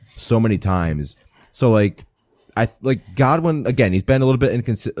 40 so many times. So like, Godwin, again, he's been a little bit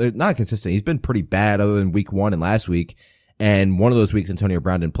not inconsistent. He's been pretty bad other than week 1 and last week. And one of those weeks Antonio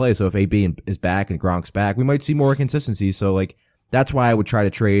Brown didn't play. So if AB is back and Gronk's back, we might see more consistency. So like, that's why I would try to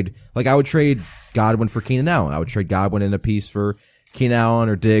trade. Like I would trade Godwin for Keenan Allen. I would trade Godwin in a piece for Keenan Allen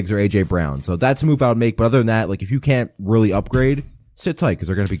or Diggs or AJ Brown. So that's a move I would make. But other than that, like if you can't really upgrade, sit tight because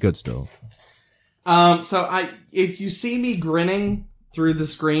they're going to be good still. If you see me grinning through the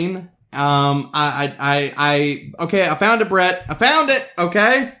screen, okay, I found it, Brett. I found it.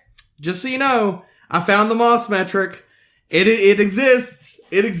 Okay. Just so you know, I found the Moss metric. It exists.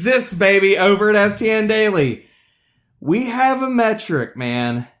 It exists, baby, over at FTN Daily. We have a metric,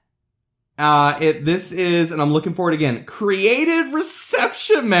 man. This is, and I'm looking for it again, creative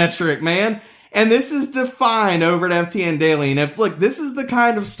reception metric, man. And this is defined over at FTN Daily. And this is the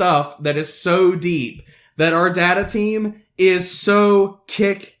kind of stuff that is so deep that our data team is so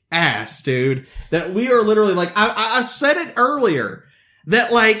kick ass, dude, that we are literally like, I said it earlier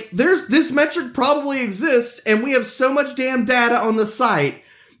that like this metric probably exists and we have so much damn data on the site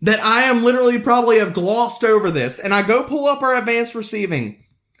that I am literally probably have glossed over this. And I go pull up our advanced receiving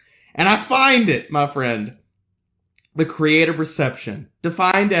and I find it, my friend. The creative reception,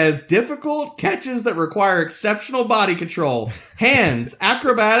 defined as difficult catches that require exceptional body control, hands,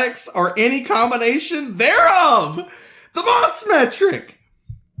 acrobatics, or any combination thereof. The Moss metric.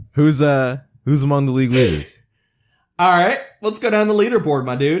 Who's among the league leaders? All right, let's go down the leaderboard,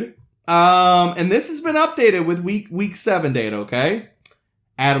 my dude. And this has been updated with week 7 data, okay?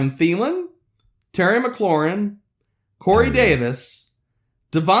 Adam Thielen, Terry McLaurin, Corey Davis,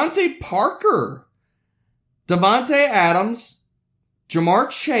 Devontae Parker, Devontae Adams,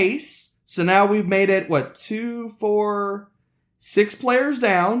 Jamar Chase. So now we've made it, 2, 4, 6 players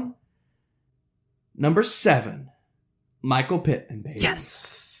down. Number 7, Michael Pittman, baby.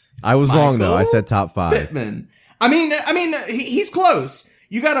 Yes. I was wrong though. I said top 5. Pittman. I mean, he's close.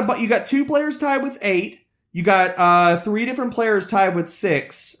 You got 2 players tied with 8. You got 3 different players tied with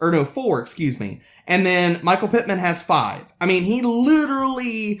 4, excuse me. And then Michael Pittman has 5. I mean, he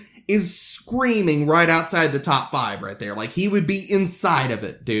literally is screaming right outside the top 5 right there. Like, he would be inside of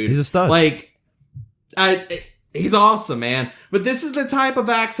it, dude. He's a stud. Like, he's awesome, man. But this is the type of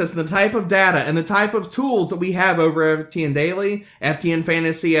access and the type of data and the type of tools that we have over FTN Daily, FTN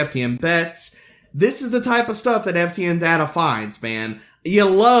Fantasy, FTN Bets. This is the type of stuff that FTN Data finds, man. You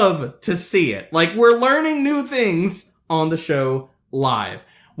love to see it. Like, we're learning new things on the show live.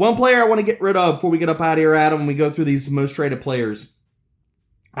 One player I want to get rid of before we get up out of here, Adam, when we go through these most traded players.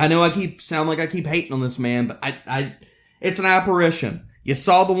 I know I keep hating on this man, but it's an apparition. You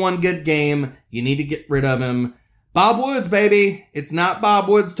saw the one good game. You need to get rid of him. Bob Woods, baby. It's not Bob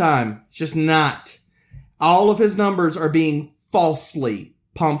Woods time. It's just not. All of his numbers are being falsely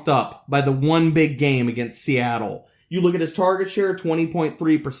pumped up by the one big game against Seattle. You look at his target share,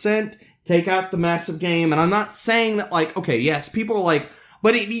 20.3%. take out the massive game, and I'm not saying that, like, okay, yes, people are like,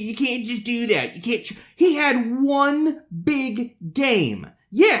 but you can't just do that. You can't. He had one big game.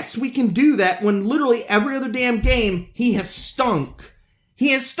 Yes, we can do that when literally every other damn game he has stunk.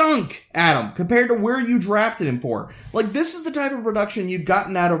 He has stunk, Adam, compared to where you drafted him for. Like, this is the type of production you've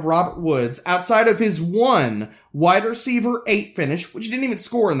gotten out of Robert Woods outside of his one wide receiver 8 finish, which he didn't even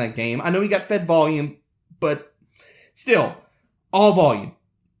score in that game. I know he got fed volume, but still, all volume.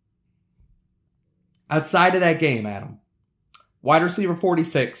 Outside of that game, Adam, wide receiver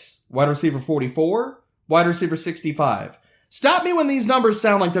 46, wide receiver 44, wide receiver 65. Stop me when these numbers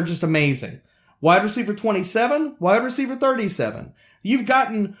sound like they're just amazing. Wide receiver 27, wide receiver 37. You've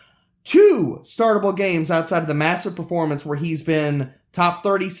gotten 2 startable games outside of the massive performance where he's been top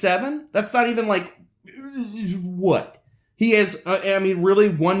 37. That's not even like, what? He has, really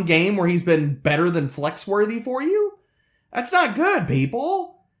one game where he's been better than flex worthy for you? That's not good,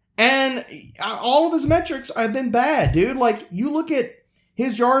 people. And all of his metrics have been bad, dude. Like, you look at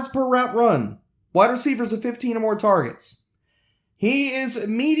his yards per route run, wide receivers of 15 or more targets. He is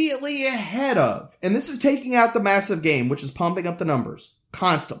immediately ahead of, and this is taking out the massive game, which is pumping up the numbers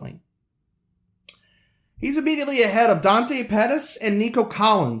constantly. He's immediately ahead of Dante Pettis and Nico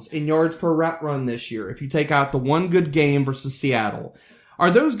Collins in yards per route run this year, if you take out the one good game versus Seattle. Are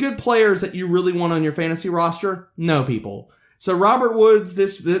those good players that you really want on your fantasy roster? No, people. So Robert Woods,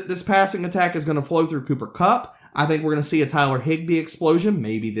 this passing attack is going to flow through Cooper Kupp. I think we're going to see a Tyler Higbee explosion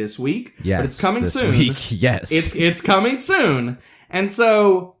maybe this week. Yes, but it's coming this soon. Week, yes. It's coming soon. And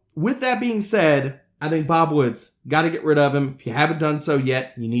so, with that being said, I think Bob Woods, got to get rid of him. If you haven't done so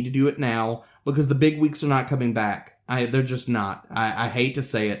yet, you need to do it now, because the big weeks are not coming back. They're just not. I hate to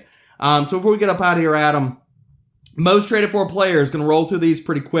say it. So before we get up out of here, Adam, most traded for players, going to roll through these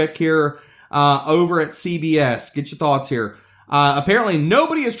pretty quick here, over at CBS. Get your thoughts here. Apparently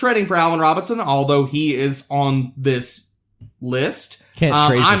nobody is trading for Allen Robinson, although he is on this list. Can't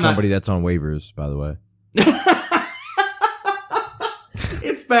trade for somebody that's on waivers, by the way.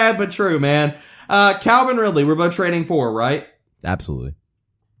 It's bad, but true, man. Calvin Ridley, we're both trading for, right? Absolutely.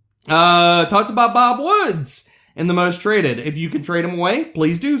 Talked about Bob Woods in the most traded. If you can trade him away,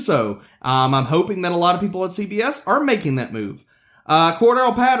 please do so. I'm hoping that a lot of people at CBS are making that move.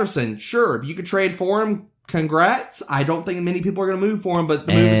 Cordell Patterson, sure. If you could trade for him, congrats. I don't think many people are going to move for him, but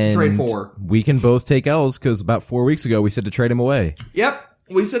the move is to trade for. We can both take L's because about 4 weeks ago, we said to trade him away. Yep.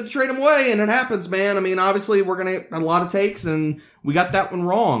 We said to trade him away, and it happens, man. I mean, obviously, we're going to get a lot of takes, and we got that one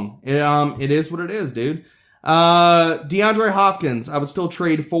wrong. It is what it is, dude. DeAndre Hopkins, I would still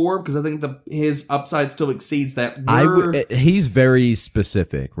trade for because I think his upside still exceeds that. He's very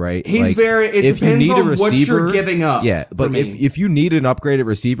specific, right? He's very. It depends on what you're giving up. Yeah, but if you need an upgraded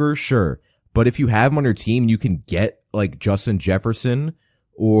receiver, sure. But if you have him on your team, you can get like Justin Jefferson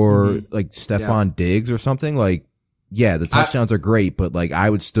or like Stephon Diggs or something. Like, yeah, the touchdowns are great, but like I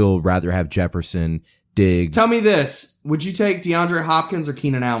would still rather have Jefferson, Diggs. Tell me this: would you take DeAndre Hopkins or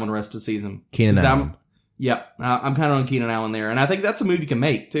Keenan Allen the rest of the season? Keenan Allen. Yep, I'm kind of on Keenan Allen there, and I think that's a move you can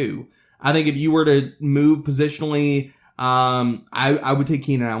make too. I think if you were to move positionally, I would take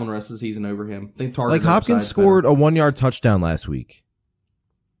Keenan Allen the rest of the season over him. I think target like Hopkins scored a 1-yard touchdown last week.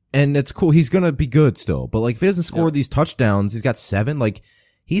 And it's cool. He's going to be good still. But like if he doesn't score these touchdowns, he's got 7. Like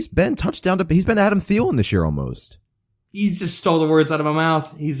he's been he's been Adam Thielen this year almost. He just stole the words out of my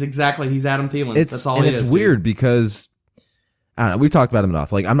mouth. He's Adam Thielen. That's all he is. And it's weird because, I don't know, we've talked about him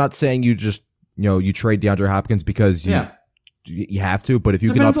enough. Like I'm not saying you just, you trade DeAndre Hopkins because you have to, but if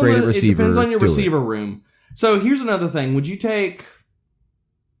you can upgrade a receiver, it depends on your receiver room. So here's another thing. Would you take,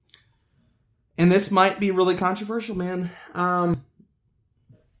 and this might be really controversial, man.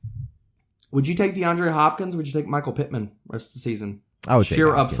 Would you take DeAndre Hopkins or would you take Michael Pittman rest of the season? I would take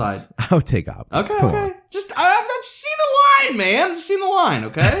sheer Hopkins. Upside. I would take Hopkins. Okay, okay. Just see the line, man. Just see the line,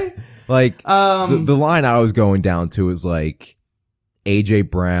 okay? Like the line I was going down to is like AJ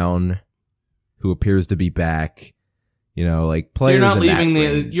Brown, who appears to be back. Like players. So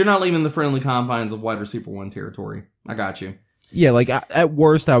you're not leaving the friendly confines of wide receiver 1 territory. I got you. Yeah, like at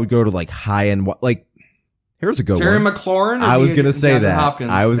worst, I would go to like high end. Like here's a good Terry one. McLaurin. I was gonna say that.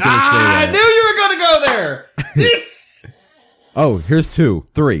 Hopkins? I was gonna say that. I knew you were gonna go there. Yes. Oh, here's 3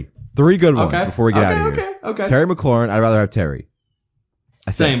 good ones before we get out of here. Okay. Terry McLaurin. I'd rather have Terry.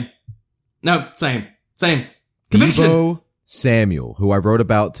 Same. Conviction. Deebo Samuel, who I wrote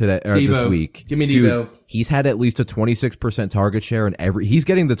about today or this week. Give me Deebo. Dude, he's had at least a 26% target share in he's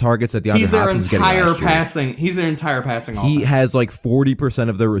getting the targets that DeAndre Hopkins getting last year. He's their entire passing offense. He has like 40%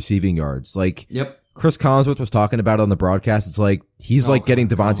 of their receiving yards. Like, Chris Collinsworth was talking about it on the broadcast. It's like, he's like getting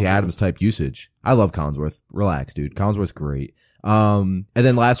Devontae Adams type usage. I love Collinsworth. Relax, dude. Collinsworth's great. And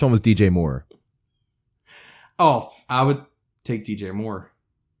then last one was DJ Moore. Oh, I would take DJ Moore.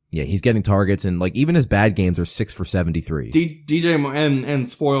 Yeah, he's getting targets, and like even his bad games are 6 for 73. DJ Moore, and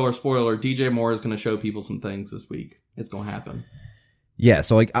spoiler, DJ Moore is going to show people some things this week. It's going to happen. Yeah,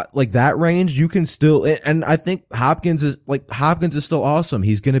 so like that range, you can still, and I think Hopkins is still awesome.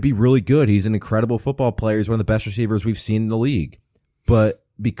 He's going to be really good. He's an incredible football player. He's one of the best receivers we've seen in the league. But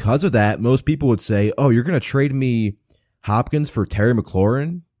because of that, most people would say, "Oh, you're going to trade me Hopkins for Terry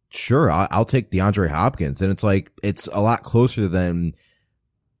McLaurin?" Sure, I'll take DeAndre Hopkins, and it's like it's a lot closer than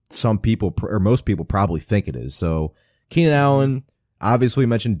some people or most people probably think it is. So Keenan Allen, obviously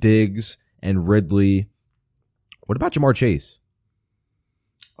mentioned Diggs and Ridley. What about Jamar Chase?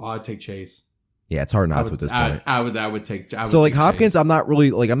 Oh, I'd take Chase. Yeah, it's hard not to at this point. I would take Hopkins, Chase. I'm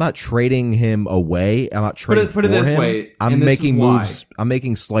not trading him away. I'm not trading put it this him. way. I'm making moves. I'm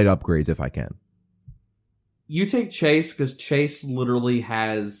making slight upgrades if I can. You take Chase because Chase literally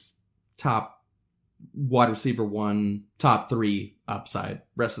has top wide receiver 1, top 3 upside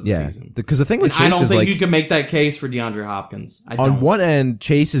rest of the season. Because the thing with Chase I don't is think you can make that case for DeAndre Hopkins. On one end,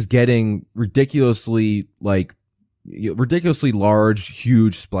 Chase is getting ridiculously large,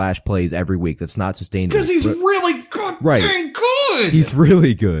 huge splash plays every week. That's not sustainable. Because he's really good. Right. Dang good. He's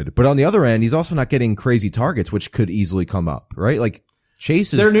really good. But on the other end, he's also not getting crazy targets, which could easily come up, right? Like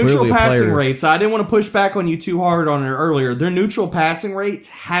Chase is their neutral clearly passing a player. rates. I didn't want to push back on you too hard on it earlier. Their neutral passing rates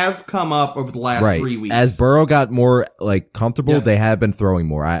have come up over the last 3 weeks. As Burrow got more comfortable, they have been throwing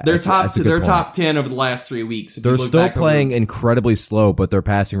more. They're top 10 over the last 3 weeks. They're still playing incredibly slow, but their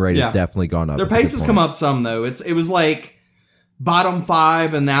passing rate has definitely gone up. Their pace has come up some though. It was like bottom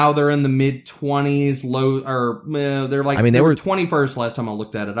 5, and now they're in the mid 20s, they're like, they were 21st last time I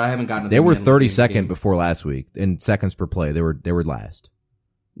looked at it. I haven't gotten. They were 32nd before last week in seconds per play. They were last.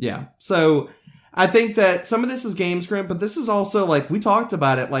 Yeah. So I think that some of this is game script, but this is also like, we talked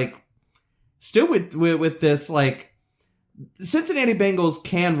about it, like still with this, like Cincinnati Bengals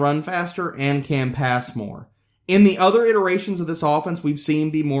can run faster and can pass more. In the other iterations of this offense, we've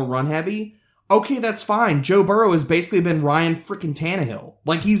seen be more run heavy. Okay, that's fine. Joe Burrow has basically been Ryan freaking Tannehill.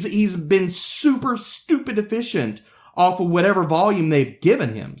 Like he's been super stupid efficient off of whatever volume they've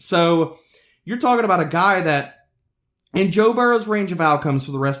given him. So you're talking about a guy that, in Joe Burrow's range of outcomes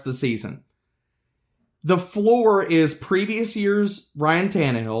for the rest of the season, the floor is previous year's Ryan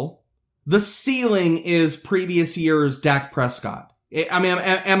Tannehill. The ceiling is previous year's Dak Prescott. I mean,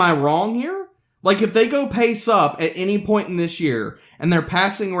 am I wrong here? Like, if they go pace up at any point in this year and their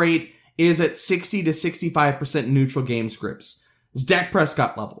passing rate is at 60 to 65% neutral game scripts, it's Dak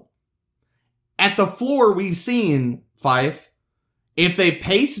Prescott level. At the floor, we've seen, Fife, if they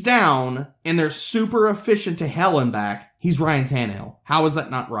pace down and they're super efficient to hell and back, he's Ryan Tannehill. How is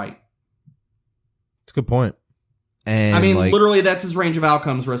that not right? It's a good point. And I mean, literally, that's his range of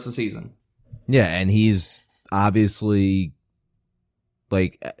outcomes the rest of the season. Yeah, and he's obviously,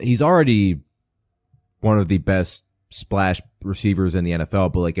 he's already one of the best splash receivers in the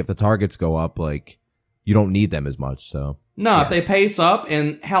NFL, but if the targets go up, you don't need them as much, so. No, if they pace up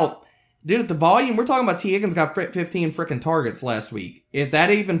and help. Dude, at the volume, we're talking about T. Higgins got 15 freaking targets last week. If that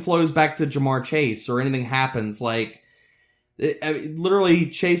even flows back to Jamar Chase or anything happens, literally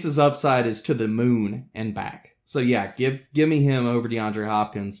Chase's upside is to the moon and back. So yeah, give me him over DeAndre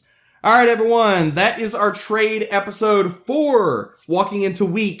Hopkins. All right, everyone, that is our trade episode 4, walking into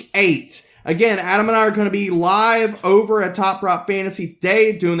week 8. Again, Adam and I are going to be live over at Top Prop Fantasy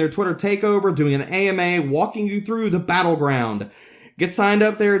today, doing their Twitter takeover, doing an AMA, walking you through the battleground. Get signed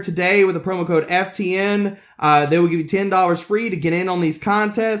up there today with the promo code FTN. They will give you $10 free to get in on these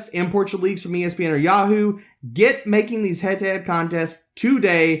contests. Import your leagues from ESPN or Yahoo. Get making these head-to-head contests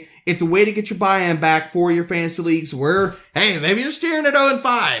today. It's a way to get your buy-in back for your fantasy leagues where, hey, maybe you're staring at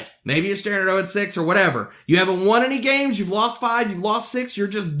 0-5. Maybe you're staring at 0-6 or whatever. You haven't won any games. You've lost 5. You've lost 6. You're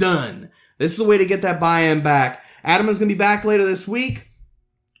just done. This is the way to get that buy-in back. Adam is going to be back later this week,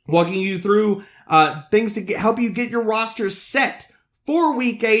 walking you through things to help you get your roster set for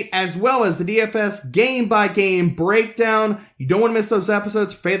week 8, as well as the DFS game-by-game breakdown. You don't want to miss those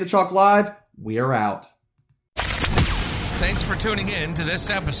episodes. Fade the Chalk Live. We are out. Thanks for tuning in to this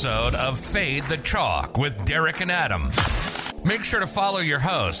episode of Fade the Chalk with Derek and Adam. Make sure to follow your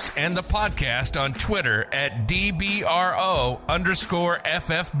hosts and the podcast on Twitter at DBRO_FFB,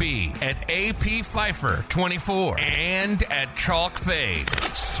 at AP Pfeiffer 24, and at Chalk Fade.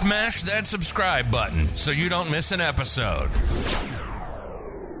 Smash that subscribe button so you don't miss an episode.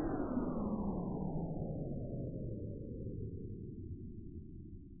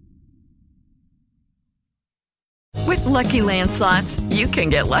 Lucky Land Slots, you can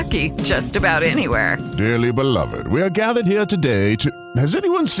get lucky just about anywhere. Dearly beloved, we are gathered here today to... Has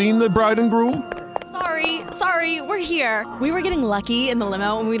anyone seen the bride and groom? Sorry, we're here. We were getting lucky in the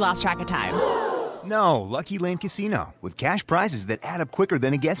limo and we lost track of time. No, Lucky Land Casino, with cash prizes that add up quicker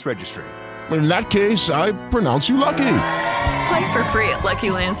than a guest registry. In that case, I pronounce you lucky. Play for free at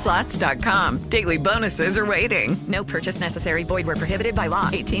LuckyLandSlots.com. Daily bonuses are waiting. No purchase necessary. Void where prohibited by law.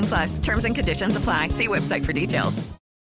 18+. Terms and conditions apply. See website for details.